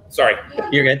 Oh, sorry.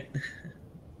 You're good.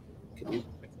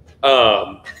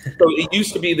 So it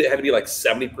used to be that it had to be like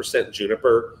 70%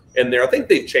 juniper in there. I think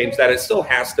they've changed that. It still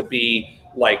has to be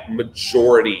like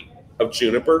majority of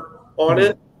juniper on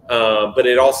it. But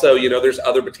it also, there's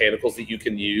other botanicals that you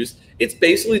can use. It's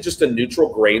basically just a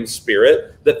neutral grain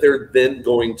spirit that they're then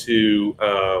going to,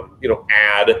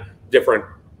 add different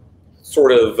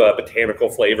sort of botanical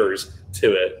flavors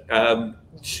to it.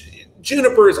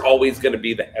 Juniper is always going to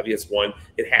be the heaviest one.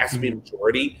 It has to be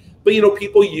majority. But,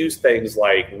 people use things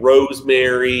like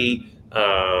rosemary,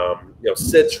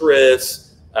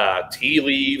 citrus, tea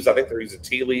leaves. I think they're using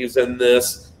tea leaves in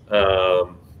this.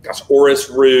 Orris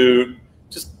root.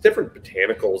 Just different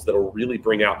botanicals that will really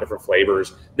bring out different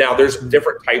flavors. Now, there's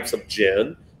different types of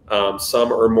gin.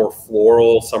 Some are more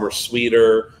floral, some are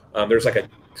sweeter. There's like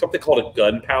something called a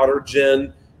gunpowder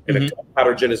gin, and a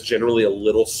gunpowder gin is generally a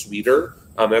little sweeter.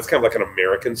 That's kind of like an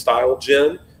American style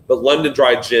gin. But London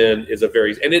Dry gin is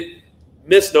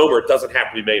misnomer, it doesn't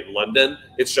have to be made in London.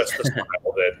 It's just the style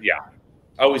that,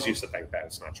 I always used to think that.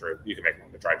 It's not true. You can make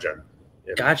London Dry gin.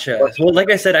 Gotcha. Well, like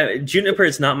I said, juniper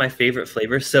is not my favorite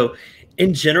flavor. So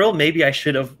in general, maybe I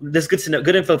should have, this is good to know,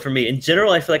 good info for me. In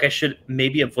general, I feel like I should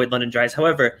maybe avoid London Dries.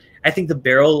 However, I think the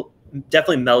barrel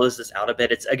definitely mellows this out a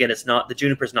bit. It's not, the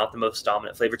juniper is not the most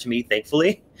dominant flavor to me,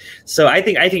 thankfully. So I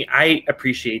think I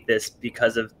appreciate this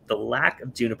because of the lack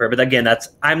of juniper. But again,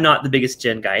 I'm not the biggest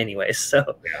gin guy anyway.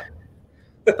 So,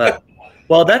 but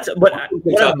well, that's what I'm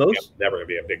most. I'm never gonna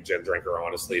be a big gin drinker,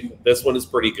 honestly. But this one is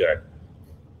pretty good.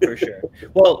 For sure.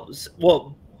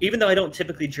 Well, even though I don't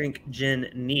typically drink gin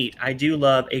neat, I do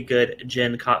love a good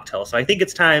gin cocktail. So I think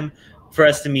it's time for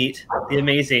us to meet the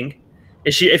amazing.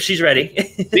 If she's ready.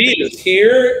 She is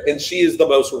here, and she is the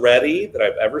most ready that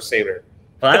I've ever seen her.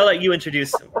 Well, I'll let you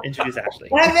introduce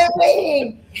Ashley. I've been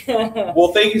waiting.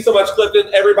 Well, thank you so much,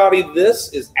 Clifton. Everybody,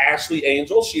 this is Ashley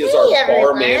Angel. She is our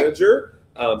bar manager.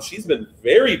 She's been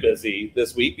very busy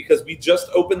this week because we just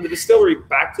opened the distillery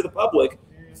back to the public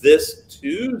this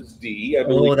Tuesday. I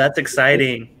believe. Oh, that's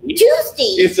exciting. Tuesday.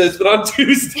 It says it on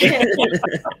Tuesday.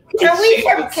 Are we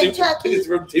from Kentucky? It's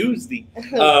from Tuesday.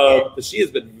 But she has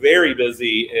been very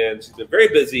busy, and she's been very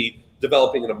busy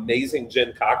developing an amazing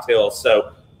gin cocktail.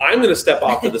 So I'm going to step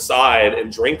off to the side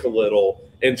and drink a little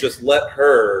and just let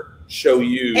her show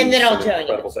you. And then I'll join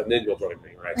you. And then you'll join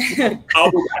me, right?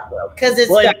 I'll be back though. Because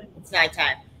it's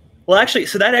nighttime. Well,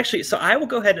 so I will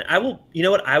go ahead and I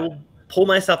will pull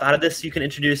myself out of this so you can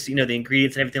introduce, the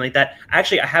ingredients and everything like that.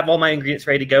 Actually, I have all my ingredients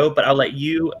ready to go, but I'll let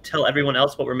you tell everyone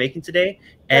else what we're making today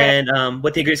and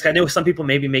what the ingredients. I know some people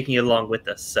may be making it along with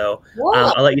us, so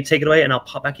I'll let you take it away, and I'll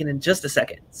pop back in just a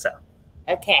second. So,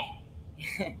 okay.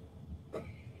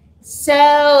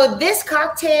 So this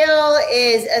cocktail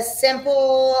is a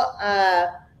simple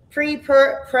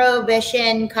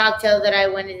pre-prohibition cocktail that I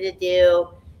wanted to do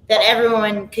that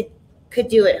everyone could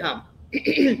do at home.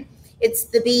 It's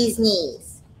the bee's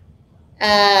knees.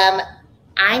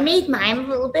 I made mine a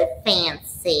little bit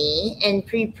fancy and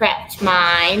pre-prepped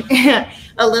mine.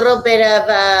 A little bit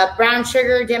of brown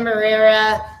sugar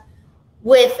demerara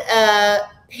with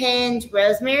pinned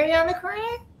rosemary on the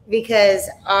corner because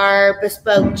our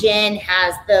Bespoke Gin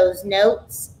has those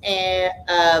notes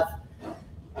of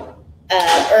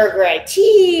Earl Grey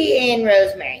tea and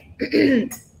rosemary.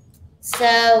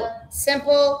 So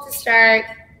simple to start.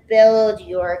 Build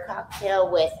your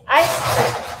cocktail with ice.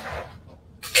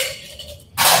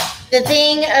 The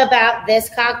thing about this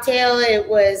cocktail, it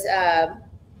was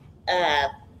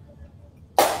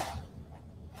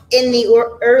in the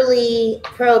early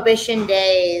Prohibition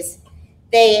days,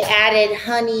 they added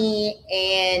honey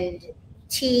and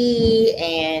tea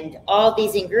and all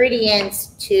these ingredients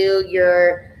to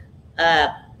your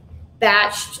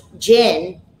batched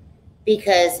gin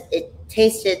because it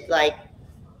tasted like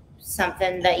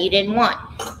something that you didn't want.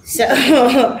 So,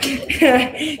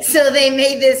 so they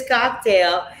made this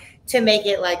cocktail to make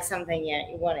it like something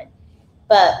you wanted.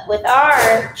 But with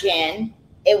our gin,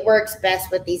 it works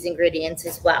best with these ingredients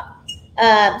as well.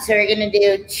 So we're going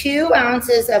to do 2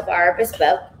 ounces of our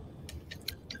Bespoke.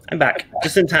 I'm back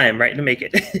just in time, right, to make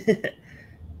it.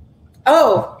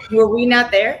 Oh, were we not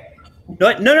there?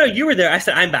 No, you were there. I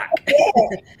said I'm back.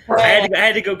 I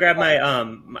had to go grab my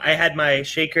I had my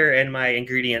shaker and my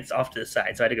ingredients off to the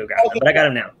side, so I had to go grab them, but I got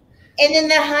them now. And then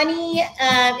the honey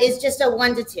is just a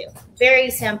 1 to 2. Very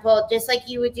simple, just like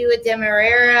you would do a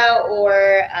Demerara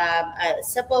or a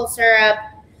simple syrup.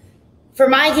 For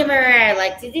my Demerara, I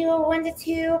like to do a 1 to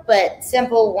 2, but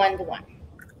simple 1 to 1.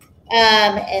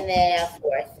 And then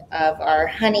 1/4 of our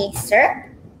honey syrup.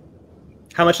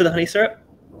 How much of the honey syrup?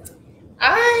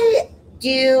 I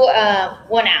do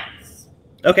 1 ounce.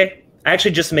 Okay. I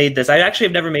actually just made this. I actually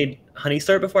have never made honey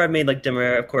syrup before. I've made like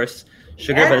Demerara, of course,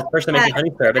 sugar, but it's the first time making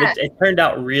honey syrup. But it turned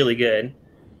out really good.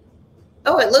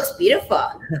 Oh, it looks beautiful.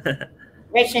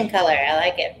 Rich in color. I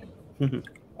like it.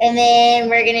 And then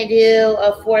we're going to do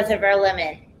 1/4 of our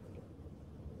lemon.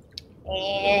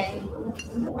 And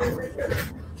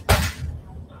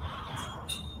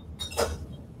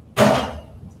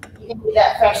you can do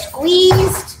that fresh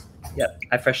squeezed. Yep,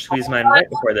 I fresh squeezed mine right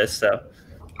before this, so.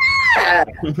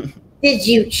 Did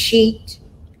you cheat?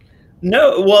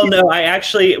 No, well, no, I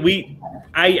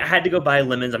had to go buy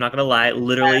lemons. I'm not going to lie.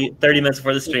 Literally 30 minutes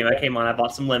before the stream, I came on, I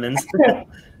bought some lemons.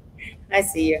 I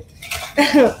see you.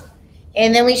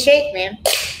 And then we shake, man.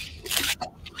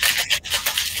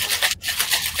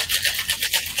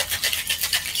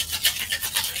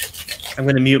 I'm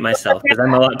going to mute myself because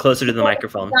I'm a lot closer to the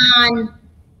microphone.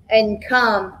 And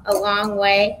come a long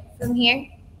way from here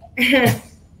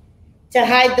to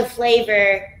hide the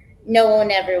flavor no one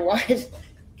ever wanted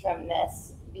from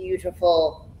this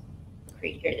beautiful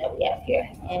creature that we have here.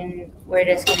 And we're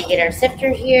just going to get our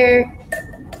sifter here,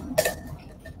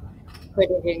 put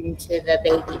it into the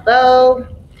baby bowl.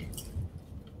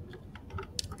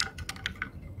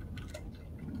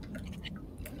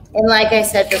 And like I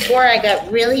said before, I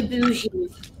got really bougie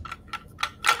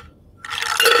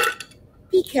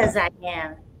because I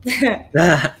am.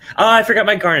 Oh, I forgot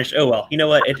my garnish. Oh, well, you know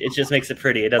what? It just makes it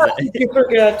pretty. It doesn't. Super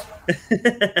good.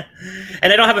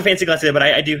 And I don't have a fancy glass either, but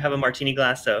I do have a martini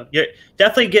glass. So you're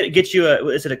definitely get you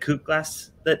is it a coupe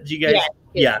glass that you guys?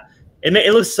 Yeah.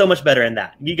 It looks so much better in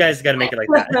that. You guys got to make it like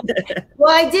that.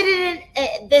 Well, I did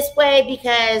it this way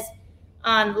because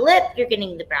on the lip, you're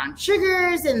getting the brown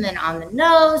sugars, and then on the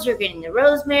nose, you're getting the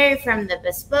rosemary from the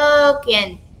Bespoke.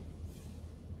 And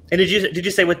did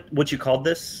you say what you called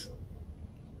this?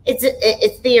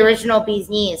 It's the original bee's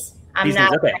knees. I'm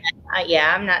not. Okay.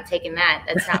 I'm not taking that.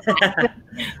 That's not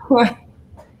mine.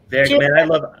 Very good, man. I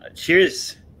love.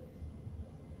 Cheers.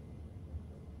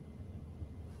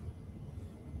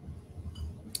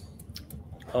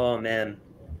 Oh man.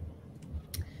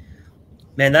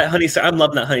 Man, that honey syrup, I'm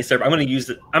loving that honey syrup. I'm going to use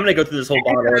it. I'm going to go through this whole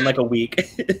bottle in like a week.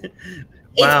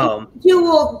 Wow.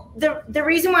 The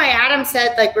reason why Adam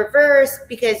said like reverse,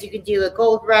 because you could do a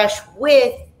gold rush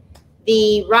with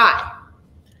the rye.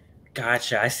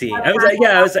 Gotcha. I see.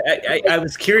 I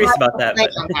was curious about that. But,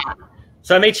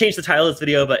 so I may change the title of this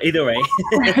video, but either way.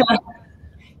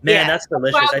 Man, that's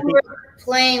delicious. I think we're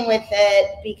playing with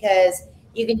it because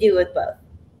you can do it with both.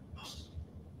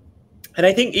 And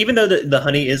I think even though the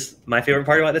honey is my favorite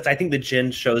part about this, I think the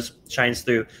gin shines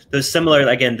through. Those similar,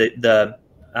 again, the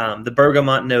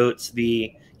bergamot notes,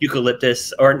 the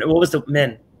eucalyptus, or what was the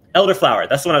elderflower.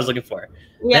 That's the one I was looking for.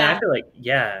 Yeah, man, I feel like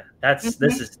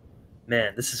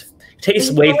this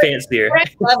tastes way fancier. What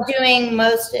I love doing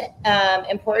most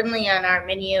importantly on our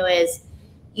menu is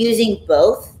using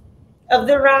both of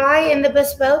the rye and the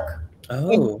Bespoke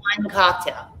in one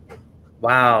cocktail.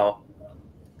 Wow.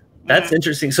 That's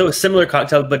interesting. So a similar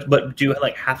cocktail, but do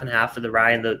like half and half for the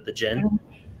rye and the gin.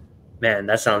 Man,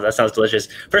 that sounds delicious.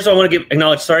 First of all, I want to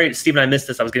acknowledge. Sorry, Stephen, I missed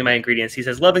this. I was getting my ingredients. He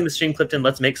says, "Loving the stream, Clifton.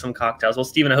 Let's make some cocktails." Well,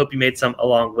 Stephen, I hope you made some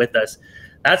along with us.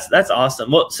 That's awesome.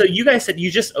 Well, so you guys said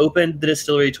you just opened the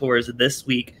distillery tours this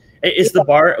week. Is the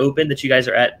bar open that you guys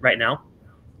are at right now?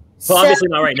 Well, obviously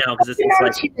not right now because it's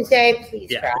like Tuesday.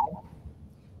 Please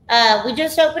try. We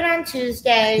just opened on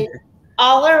Tuesday.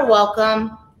 All are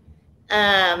welcome.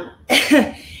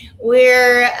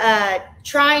 We're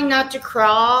trying not to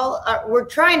crawl. We're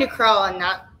trying to crawl and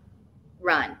not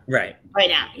run. Right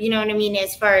now. You know what I mean?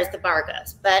 As far as the bar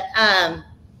goes. But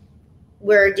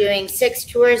we're doing 6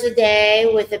 tours a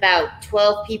day with about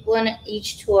 12 people in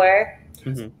each tour.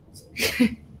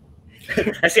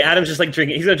 I see Adam's just like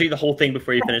drinking. He's going to drink the whole thing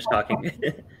before you finish talking.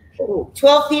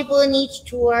 12 people in each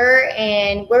tour,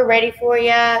 and we're ready for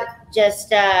you.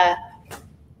 Just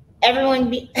everyone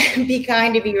be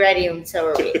kind to be ready, and so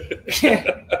are we.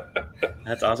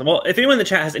 That's awesome. Well, if anyone in the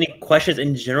chat has any questions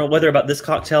in general, whether about this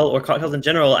cocktail or cocktails in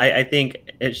general, I think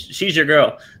she's your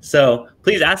girl. So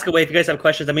please ask away if you guys have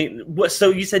questions. I mean, so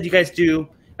you said you guys do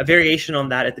a variation on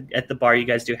that at the bar. You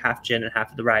guys do half gin and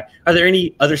half of the rye. Are there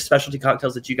any other specialty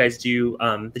cocktails that you guys do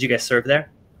that you guys serve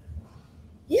there?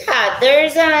 Yeah,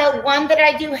 there's one that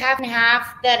I do half and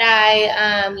half that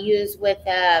I use with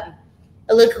a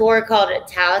liqueur called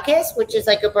Italicus, which is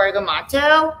like a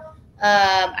bergamotto.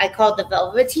 I call it the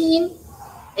Velveteen.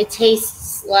 It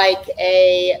tastes like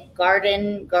a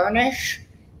garden garnish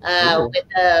with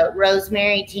a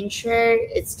rosemary tincture.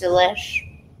 It's delish.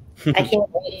 I can't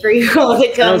wait for you all to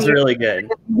come. Sounds really good.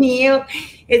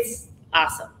 It's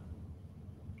awesome.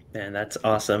 Man, that's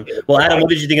awesome. Well, Adam, what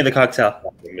did you think of the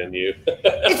cocktail? The menu.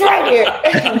 It's right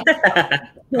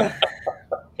here.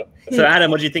 So,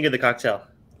 Adam, what did you think of the cocktail?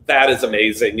 That is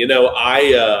amazing. You know,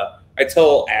 I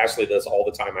tell Ashley this all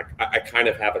the time. I kind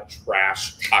of have a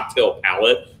trash cocktail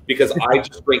palate because I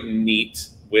just drink neat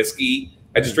whiskey.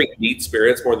 I just drink neat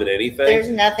spirits more than anything. There's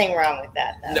nothing wrong with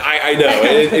that, though. I know,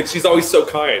 and she's always so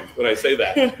kind when I say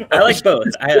that. I like both.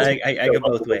 I go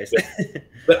both ways.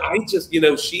 But I just, you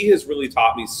know, she has really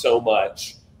taught me so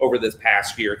much over this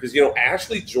past year because, you know,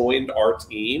 Ashley joined our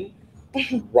team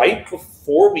right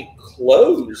before we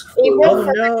closed.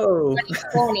 Oh, no.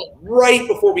 Right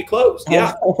before we closed,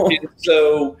 yeah. Oh. And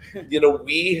so, you know,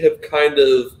 we have kind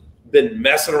of been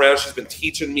messing around. She's been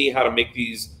teaching me how to make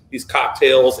these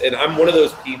cocktails, and I'm one of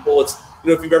those people. It's, you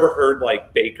know, if you've ever heard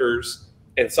like bakers,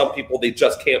 and some people, they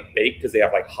just can't bake because they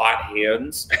have like hot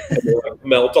hands and they like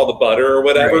melt all the butter or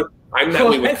whatever. Right. I'm that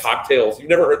way with cocktails. You've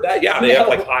never heard that? Yeah, they have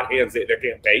like hot hands. They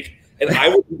can't bake. And I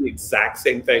would do the exact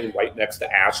same thing right next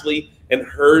to Ashley, and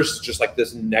hers just like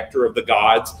this nectar of the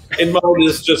gods, and mine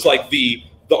is just like the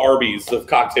Arby's of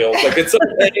cocktails. Like, it's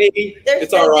okay,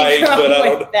 it's all right, but I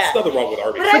don't. There's nothing wrong with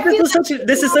Arby's.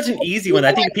 This is such an easy one.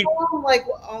 I think people like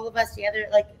all of us together.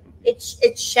 Like it's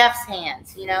chef's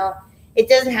hands. You know, it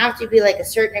doesn't have to be like a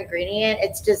certain ingredient.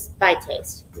 It's just by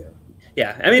taste.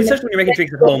 Yeah, I mean, especially when you're making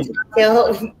drinks at home.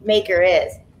 The maker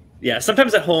is. Yeah,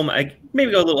 sometimes at home I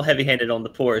maybe go a little heavy-handed on the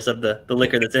pours of the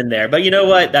liquor that's in there, but you know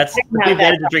what? That's the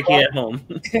advantage of drinking it at home.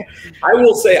 I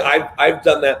will say I've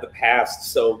done that in the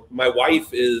past. So my wife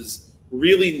is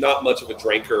really not much of a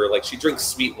drinker. Like, she drinks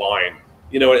sweet wine.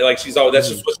 You know, like she's always, that's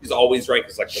just what she's always drank,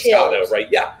 is like Moscato, right?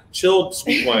 Yeah, chilled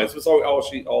sweet wines. That's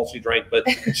all she drank. But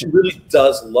she really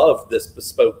does love this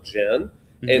Bespoke Gin,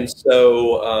 and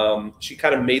so she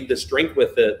kind of made this drink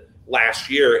with it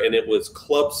last year, and it was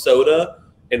club soda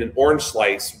and an orange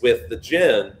slice with the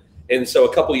gin. And so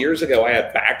a couple years ago, I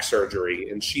had back surgery,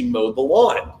 and she mowed the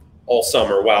lawn all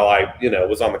summer while I, you know,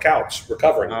 was on the couch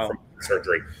recovering from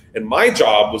surgery. And my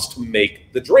job was to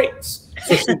make the drinks.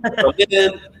 So she'd come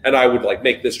in, and I would like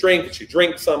make this drink, and she'd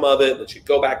drink some of it, and she'd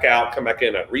go back out, come back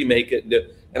in, I'd remake it.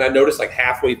 And I noticed like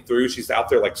halfway through, she's out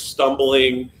there like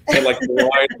stumbling, and like the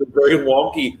lines were very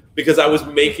wonky because I was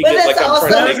making it like I'm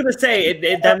trying to. I was going to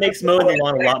say that makes mowing the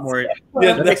lawn a lot more.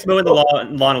 Yeah, that makes mowing the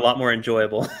lawn a lot more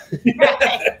enjoyable.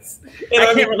 Yes.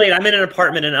 I can't relate. I'm in an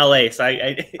apartment in LA, so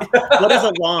what is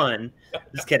a lawn?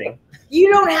 Just kidding. You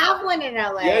don't have one in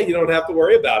LA. Yeah, you don't have to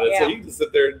worry about it. Yeah. So you can just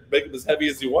sit there and make them as heavy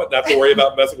as you want, and not have to worry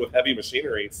about messing with heavy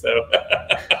machinery. So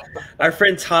our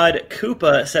friend Todd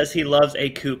Koopa says he loves a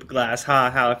coupe glass.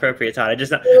 How appropriate, Todd. I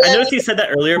noticed he said that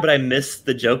earlier, but I missed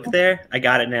the joke there. I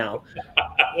got it now.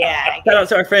 Yeah. Shout out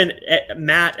to our friend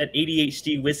Matt at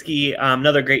ADHD Whiskey,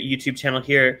 another great YouTube channel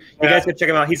here. You guys can check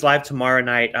him out. He's live tomorrow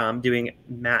night doing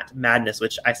Matt Madness,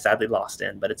 which I sadly lost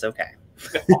in, but it's okay.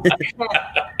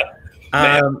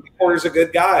 Porter's a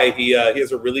good guy. He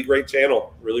has a really great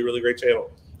channel. Really, really great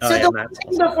channel. So the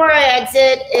thing before I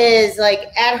exit is, like,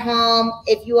 at home,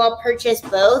 if you all purchase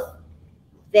both,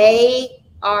 they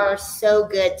are so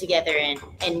good together in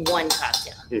one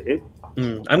cocktail.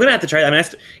 I'm gonna have to try that. I mean,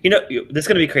 you know, this is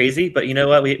gonna be crazy, but you know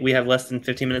what? We have less than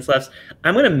 15 minutes left.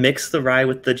 I'm gonna mix the rye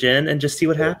with the gin and just see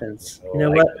what happens. You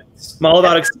know what? I'm all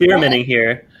about experimenting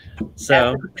here.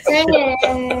 So,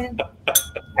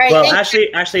 well,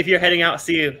 Ashley, if you're heading out,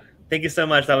 see you. Thank you so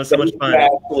much. That was so much fun.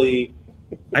 Exactly.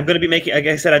 I'm going to be making, like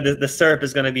I said, the syrup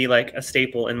is going to be like a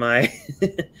staple in my.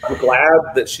 I'm glad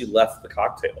that she left the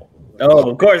cocktail. Oh,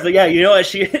 of course. Yeah, you know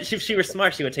what? If she were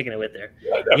smart, she would have taken it with her.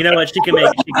 You know what? She can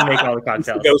make all the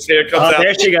cocktails.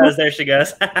 There she goes. There she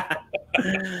goes.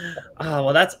 Oh,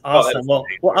 well, that's awesome. Well,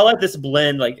 I'll let this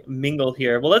blend like mingle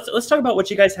here. Well, let's talk about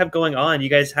what you guys have going on. You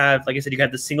guys have, like I said, you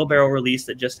got the single barrel release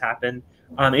that just happened.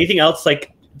 Anything else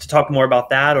like to talk more about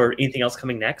that, or anything else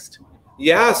coming next?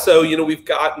 Yeah, so we've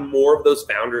gotten more of those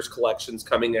founders collections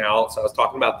coming out. So I was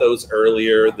talking about those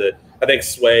earlier. I think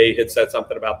Sway had said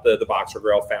something about the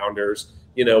Boxergrail founders.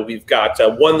 We've got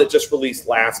one that just released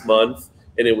last month,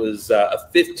 and it was a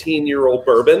 15-year-old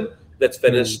bourbon that's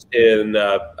finished in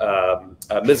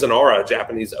Mizunara,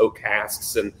 Japanese oak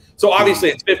casks. And so obviously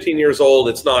it's 15 years old.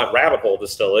 It's not rabbit hole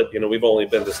distillate. We've only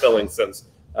been distilling since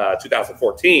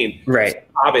 2014. Right.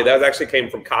 Cave, that actually came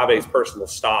from Cave's personal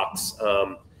stocks.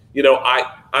 I'm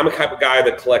a type of guy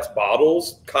that collects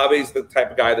bottles. Cave's the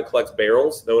type of guy that collects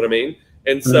barrels. Know what I mean?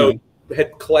 And so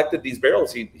had collected these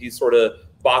barrels. He sort of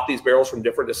bought these barrels from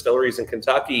different distilleries in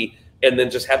Kentucky, and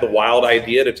then just had the wild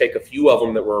idea to take a few of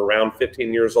them that were around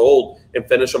 15 years old and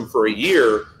finish them for a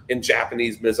year in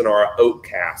Japanese Mizunara oak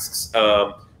casks.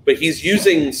 But he's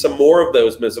using some more of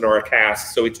those Mizunara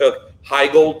casks. So he took high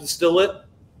gold distillate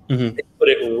and put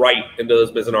it right into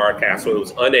those Mizunara casks. So it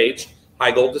was unaged,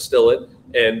 high gold distillate.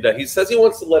 And he says he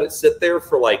wants to let it sit there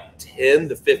for like 10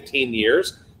 to 15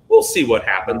 years. We'll see what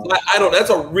happens. I don't, that's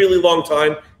a really long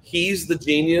time. He's the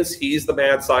genius. He's the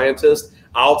mad scientist.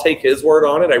 I'll take his word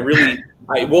on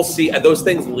it. We'll see. Those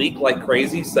things leak like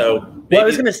crazy. So maybe, well, I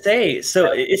was going to say,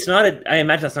 so it's not I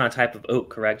imagine that's not a type of oak,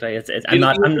 correct? It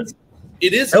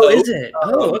is. Oh, oak. Is it?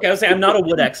 Oh, okay. I was saying I'm not a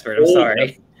wood expert. I'm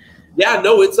sorry. Yeah,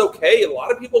 no, it's okay. A lot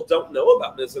of people don't know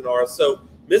about Mizunara. So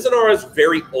Mizunara is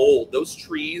very old. Those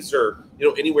trees are,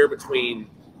 anywhere between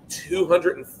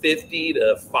 250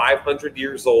 to 500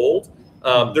 years old.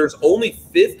 There's only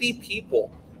 50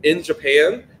 people in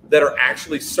Japan that are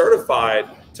actually certified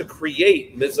to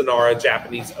create Mizunara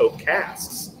Japanese oak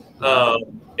casks.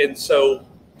 And so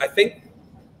let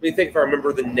me think if I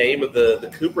remember the name of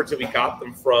the cooperage that we got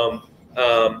them from.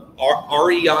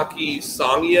 Ariaki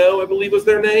Sangyo, I believe was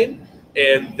their name.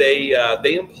 And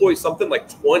they employ something like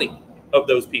 20 of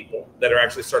those people that are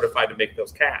actually certified to make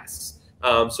those casks.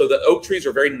 So the oak trees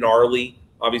are very gnarly,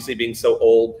 obviously being so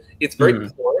old. It's very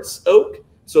porous oak,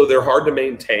 so they're hard to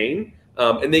maintain.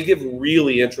 And they give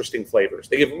really interesting flavors.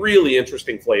 They give really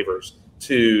interesting flavors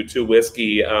to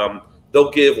whiskey.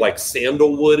 They'll give like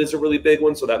sandalwood is a really big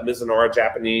one. So that Mizunara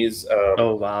Japanese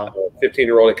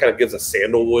 15-year-old, it kind of gives a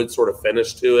sandalwood sort of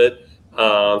finish to it.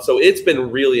 So it's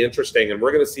been really interesting, and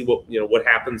we're going to see what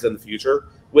happens in the future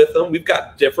with them. We've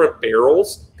got different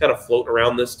barrels kind of floating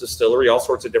around this distillery, all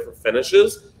sorts of different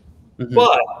finishes.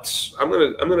 But I'm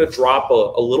gonna drop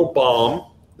a little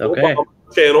bomb. Okay. On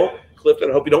the channel, Clifton.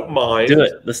 I hope you don't mind. Do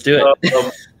it. Let's do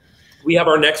it. We have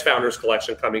our next Founders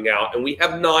Collection coming out, and we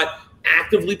have not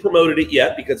actively promoted it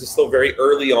yet because it's still very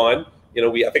early on.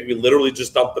 I think we literally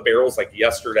just dumped the barrels like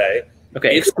yesterday.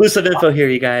 Okay, exclusive info here,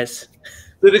 you guys.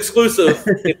 The exclusive,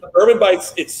 it's a Bourbon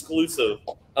Bites exclusive.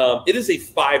 It is a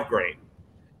 5-grain,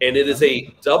 and it is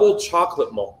a double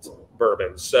chocolate malt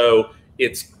bourbon. So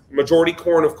it's majority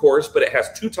corn, of course, but it has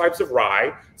 2 types of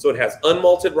rye. So it has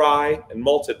unmalted rye and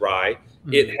malted rye.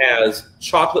 It has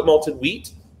chocolate malted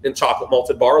wheat and chocolate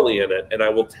malted barley in it. And I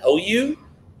will tell you,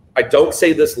 I don't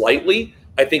say this lightly,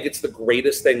 I think it's the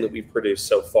greatest thing that we've produced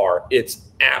so far. It's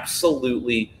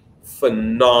absolutely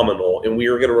phenomenal, and we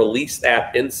are going to release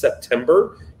that in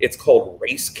September. It's called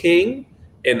Race King,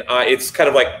 and it's kind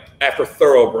of like after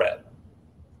Thoroughbred,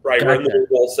 right? We're in the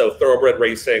world, so Thoroughbred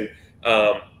racing.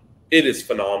 It is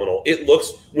phenomenal. It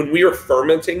looks, when we are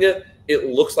fermenting it, it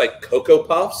looks like Cocoa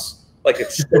Puffs. Like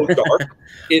it's so dark.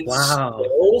 It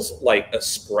smells like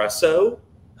espresso.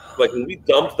 Like when we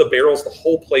dumped the barrels, the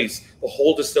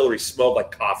whole distillery smelled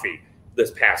like coffee this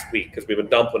past week because we've been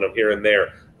dumping them here and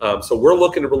there. So we're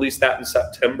looking to release that in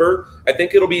September. I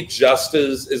think it'll be just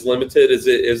as limited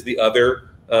as the other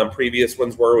previous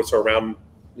ones were, which are around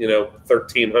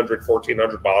 1,300,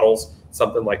 1,400 bottles,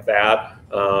 something like that.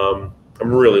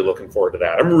 I'm really looking forward to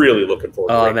that. I'm really looking forward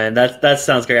to it. Oh man, that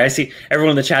sounds great. I see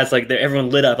everyone in the chat's like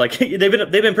everyone lit up. Like they've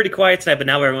been pretty quiet tonight, but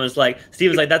now everyone's like,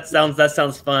 Steven's like, that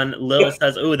sounds fun. Lil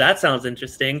says, ooh, that sounds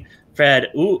interesting.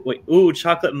 Fred, ooh,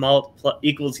 chocolate malt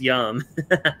equals yum.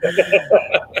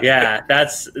 Yeah,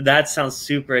 that sounds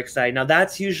super exciting. Now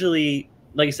that's usually,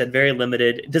 like you said, very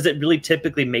limited. Does it really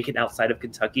typically make it outside of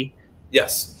Kentucky?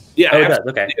 Yes. Yeah, it does.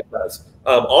 Okay. It does.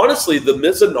 Honestly, the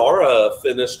Mizunara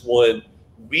finished one,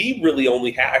 we really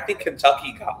only had, I think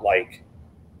Kentucky got like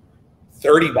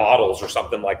 30 bottles or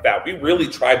something like that. We really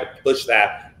tried to push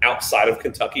that outside of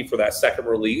Kentucky for that second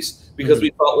release because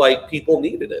we felt like people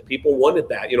needed it. People wanted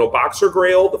that.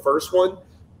 Boxergrail, the first one,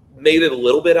 made it a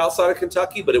little bit outside of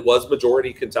Kentucky, but it was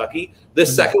majority Kentucky.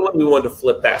 This second one, we wanted to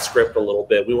flip that script a little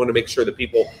bit. We wanted to make sure that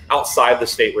people outside the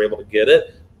state were able to get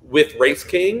it. With Race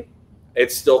King,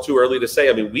 it's still too early to say.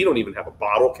 I mean, we don't even have a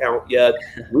bottle count yet.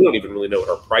 We don't even really know what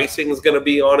our pricing is going to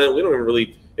be on it. We don't even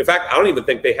really, in fact, I don't even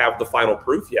think they have the final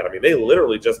proof yet. I mean, they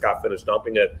literally just got finished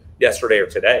dumping it yesterday or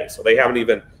today. So they haven't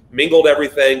even mingled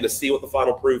everything to see what the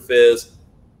final proof is,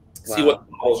 see what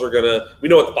the bottles are going to, we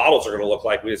know what the bottles are going to look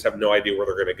like. We just have no idea where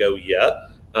they're going to go yet.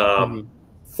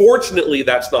 Fortunately,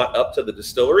 that's not up to the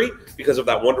distillery because of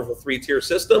that wonderful 3-tier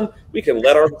system. We can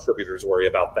let our distributors worry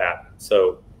about that.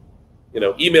 So, you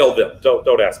know, email them.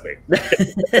 Don't ask me.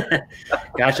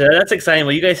 Gotcha. That's exciting.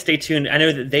 Well, you guys stay tuned. I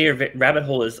know that Rabbit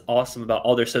Hole is awesome about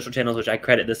all their social channels, which I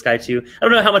credit this guy to. I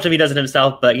don't know how much of he does it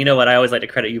himself, but you know what? I always like to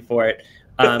credit you for it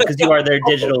because you are their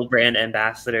digital brand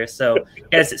ambassador. So,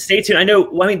 guys, stay tuned. I know.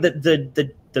 Well, I mean,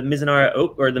 the Mizunara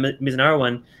Oak or the Mizunara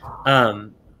one.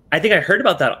 I think I heard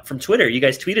about that from Twitter. You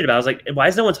guys tweeted about it. I was like, why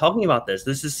is no one talking about this?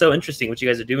 This is so interesting what you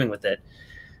guys are doing with it.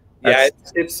 Yeah,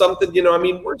 it's something, you know, I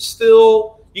mean, we're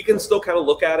still, you can still kind of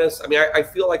look at us. I mean, I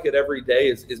feel like it every day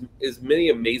is many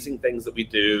amazing things that we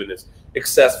do, and as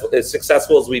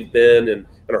successful as we've been in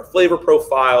our flavor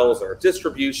profiles, and our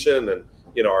distribution, and,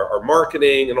 you know, our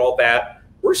marketing and all that,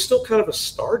 we're still kind of a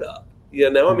startup, you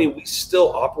know? I mean, we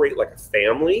still operate like a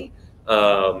family.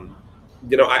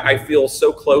 You know, I feel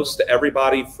so close to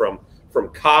everybody from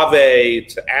Cave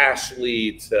to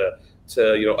Ashley to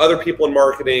you know, other people in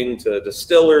marketing to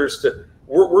distillers to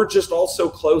we're just all so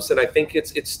close. And I think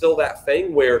it's still that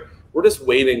thing where we're just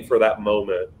waiting for that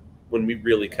moment when we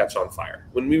really catch on fire,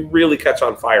 And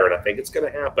I think it's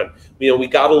going to happen. You know, we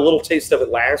got a little taste of it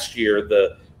last year,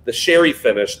 the sherry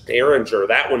finish Derringer,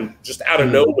 that one just out of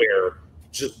nowhere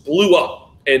just blew up.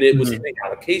 And it was hitting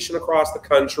allocation across the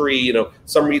country. You know,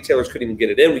 some retailers couldn't even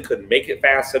get it in. We couldn't make it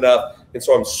fast enough. And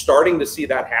so I'm starting to see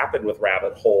that happen with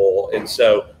Rabbit Hole. And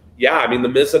so, yeah, I mean, the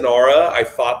Mizunara, I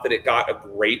thought that it got a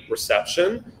great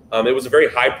reception. It was a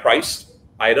very high-priced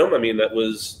item. I mean, that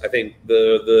was, I think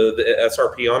the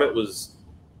SRP on it was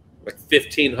like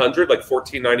 $1,500, like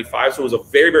 $14.95. So it was a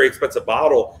very, very expensive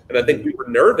bottle. And I think we were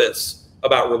nervous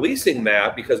about releasing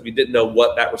that because we didn't know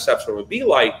what that reception would be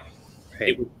like.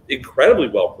 It was incredibly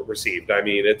well received. I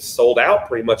mean, it's sold out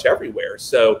pretty much everywhere.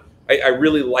 So I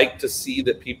really like to see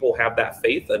that people have that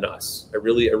faith in us. I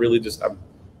really just, I'm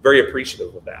very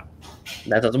appreciative of that.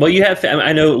 That's awesome. Well, you have,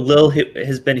 I know Lil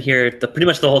has been here pretty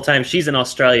much the whole time. She's in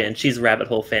Australia and she's a Rabbit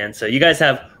Hole fan. So you guys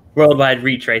have worldwide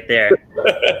reach right there.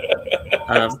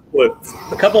 A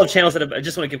couple of channels that I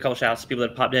just want to give a couple shout outs to people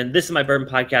that have popped in. This is My Bourbon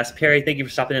Podcast. Perry, thank you for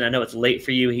stopping in. I know it's late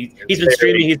for you. He's been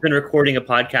streaming. He's been recording a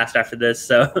podcast after this.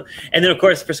 So, and then of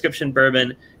course, Prescription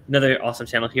Bourbon, another awesome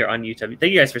channel here on YouTube.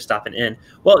 Thank you guys for stopping in.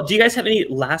 Well, do you guys have any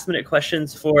last minute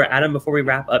questions for Adam before we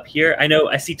wrap up here? I know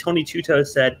I see Tony Tuto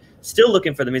said, still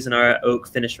looking for the Mizunara Oak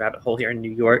finished Rabbit Hole here in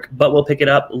New York, but we'll pick it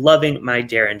up. Loving my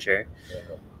Derringer.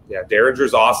 Yeah,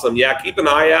 Derringer's awesome. Yeah, keep an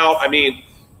eye out. I mean,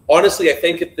 honestly, I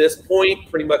think at this point,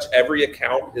 pretty much every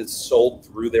account has sold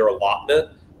through their allotment.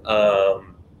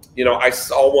 You know, I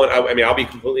saw one. I mean, I'll be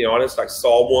completely honest. I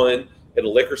saw one at a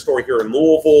liquor store here in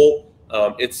Louisville.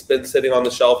 It's been sitting on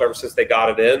the shelf ever since they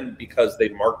got it in because they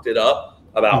marked it up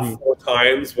about 4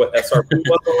 times what SRP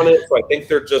was on it. So I think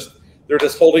they're just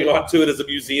holding on to it as a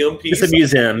museum piece. It's a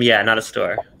museum, yeah, not a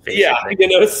store. Basically. Yeah, you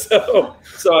know, so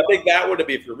I think that would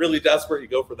be, if you're really desperate, you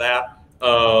go for that.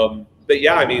 But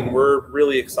yeah, I mean, we're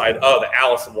really excited. Oh, the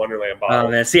Alice in Wonderland bottle.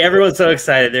 Oh man, see, everyone's so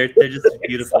excited. They're just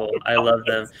beautiful. I love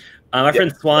them. My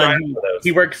friend Swan,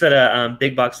 he works at a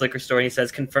big box liquor store, and he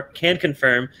says can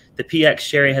confirm the PX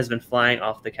sherry has been flying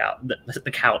off the couch.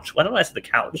 The couch. Why don't I say the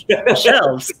couch? The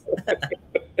shelves.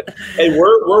 Hey,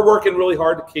 we're working really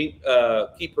hard to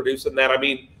keep producing that. I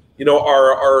mean, you know,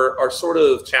 our sort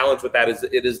of challenge with that is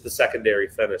it is the secondary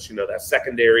finish. You know, that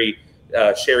secondary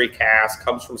sherry cask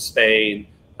comes from Spain.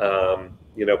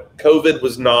 You know, COVID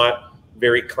was not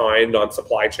very kind on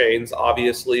supply chains,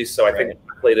 obviously, so I think it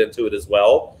played into it as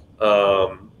well.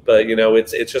 But you know,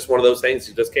 it's just one of those things.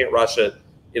 You just can't rush it.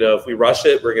 You know, if we rush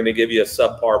it, we're going to give you a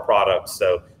subpar product.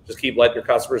 So just keep letting your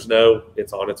customers know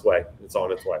it's on its way. It's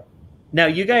on its way. Now,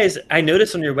 you guys, I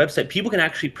noticed on your website, people can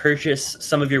actually purchase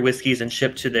some of your whiskeys and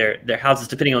ship to their houses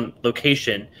depending on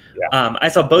location. Yeah. I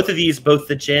saw both of these, both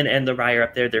the gin and the rye are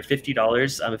up there. They're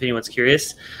 $50 if anyone's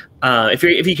curious. If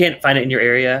you can't find it in your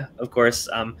area, of course.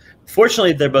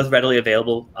 Fortunately, they're both readily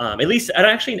available. At least, I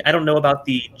don't know about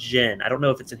the gin. I don't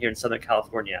know if it's in here in Southern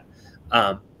California.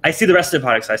 I see the rest of the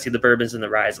products. I see the bourbons and the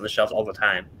ryes on the shelves all the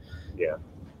time. Yeah.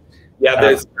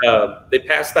 Yeah, they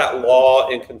passed that law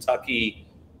in Kentucky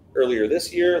earlier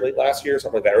this year, late last year,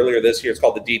 something like that. Earlier this year, it's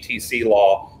called the DTC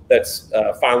law. That's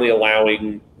finally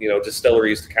allowing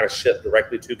distilleries to kind of ship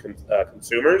directly to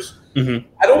consumers. Mm-hmm.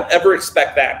 I don't ever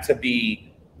expect that to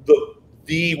be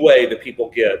the way that people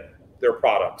get their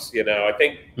products. I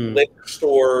think liquor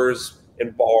stores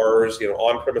and bars,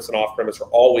 on-premise and off-premise are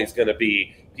always going to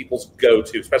be people's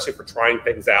go-to, especially for trying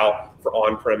things out for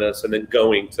on-premise and then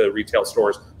going to retail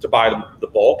stores to buy the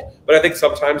bulk. But I think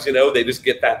sometimes, they just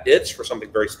get that itch for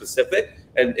something very specific.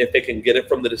 And if they can get it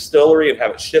from the distillery and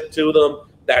have it shipped to them,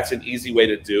 that's an easy way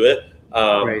to do it.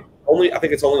 Right. I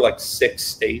think it's only like 6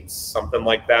 states, something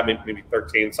like that, maybe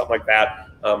 13, something like that.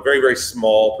 Very, very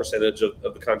small percentage of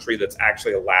the country that's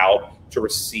actually allowed to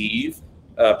receive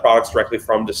products directly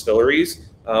from distilleries.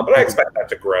 But I expect that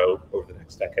to grow over the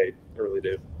next decade. I really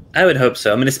do. I would hope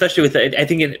so. I mean, especially with I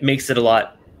think it makes it a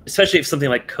lot, especially if something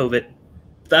like COVID.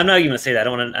 I'm not even going to say that.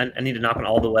 I need to knock on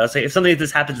all the way. I'll say if something like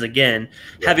this happens again,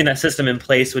 having that system in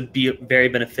place would be very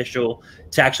beneficial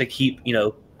to actually keep,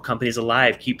 companies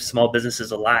alive, keep small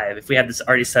businesses alive. If we have this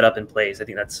already set up in place, I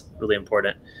think that's really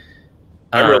important.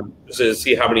 I'm really interested to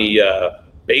see how many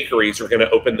bakeries are going to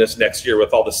open this next year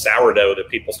with all the sourdough that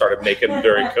people started making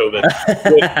during COVID.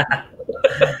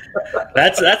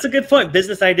 That's a good point.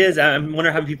 Business ideas. I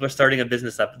wonder how many people are starting a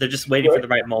business up. They're just waiting for the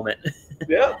right moment.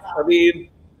 Yeah. I mean,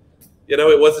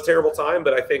 it was a terrible time,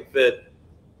 but I think that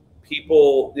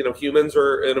people, humans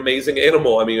are an amazing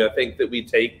animal. I mean, I think that we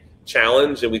take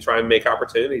challenge and we try and make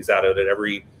opportunities out of it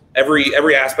every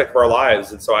aspect of our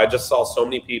lives. And so I just saw so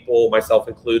many people, myself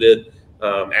included,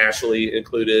 Ashley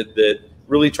included, that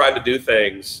really tried to do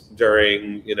things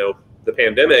during, the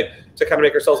pandemic to kind of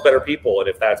make ourselves better people. And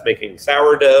if that's making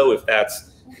sourdough, if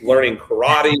that's learning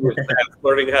karate, if that's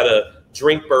learning how to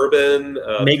drink bourbon,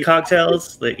 make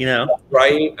cocktails,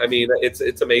 right? I mean,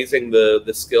 it's amazing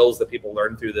the skills that people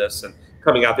learn through this, and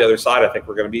coming out the other side, I think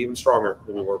we're going to be even stronger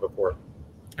than we were before.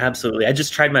 Absolutely. I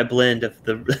just tried my blend of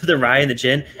the rye and the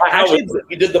gin. Actually,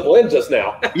 you did the blend just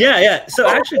now. Yeah. So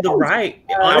actually, the rye,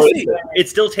 honestly, it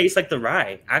still tastes like the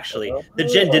rye. Actually, the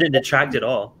gin didn't detract at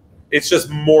all. It's just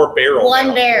more barrel.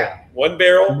 One barrel. One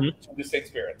barrel, Mm-hmm. 2 distinct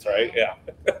spirits, right? Yeah.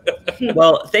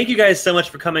 Well, thank you guys so much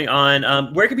for coming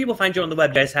on. Where can people find you on the web?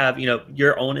 You guys have,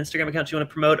 your own Instagram account you want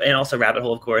to promote, and also Rabbit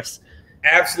Hole, of course.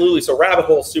 Absolutely. So Rabbit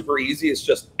Hole, super easy. It's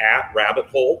just at Rabbit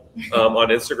Hole on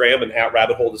Instagram and at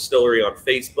Rabbit Hole Distillery on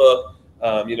Facebook.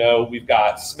 We've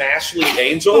got Smashly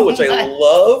Angel, which I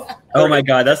love. Oh my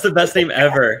God, that's the best name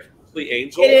ever. Smashly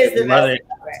Angel. It is the Love best. it.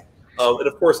 And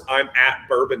of course, I'm at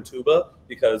Bourbon Tuba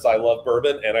because I love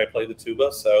bourbon and I play the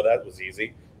tuba, so that was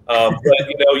easy. But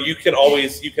you can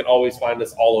always find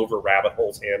us all over Rabbit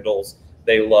Hole's handles.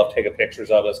 They love taking pictures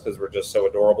of us because we're just so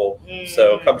adorable.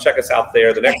 So come check us out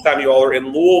there. The next time you all are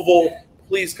in Louisville,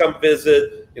 please come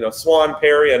visit. Swan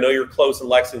Perry. I know you're close in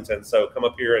Lexington, so come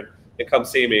up here and come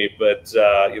see me. But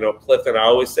Clifton, I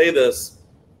always say this.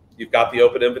 You've got the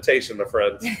open invitation, my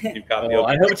friends. You've got the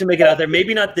open. I hope to make it out there.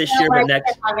 Maybe not this year, but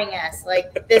next. Having us,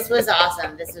 this was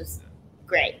awesome. This was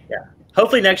great. Yeah.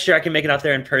 Hopefully next year I can make it out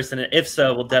there in person. And if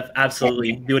so, we'll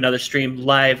absolutely do another stream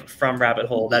live from Rabbit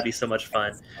Hole. That'd be so much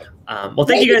fun. Well,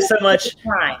 thank you guys so much.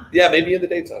 Yeah, maybe in the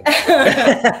daytime.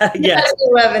 Yes.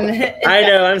 I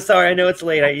know. I'm sorry. I know it's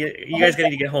late. You guys got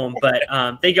to get home. But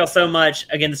thank you all so much.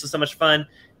 Again, this was so much fun.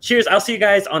 Cheers. I'll see you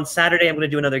guys on Saturday. I'm going to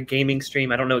do another gaming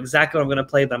stream. I don't know exactly what I'm going to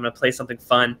play, but I'm going to play something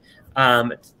fun.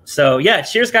 So, yeah,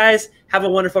 cheers, guys. Have a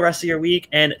wonderful rest of your week.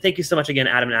 And thank you so much again,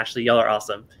 Adam and Ashley. Y'all are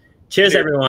awesome. Cheers, everyone.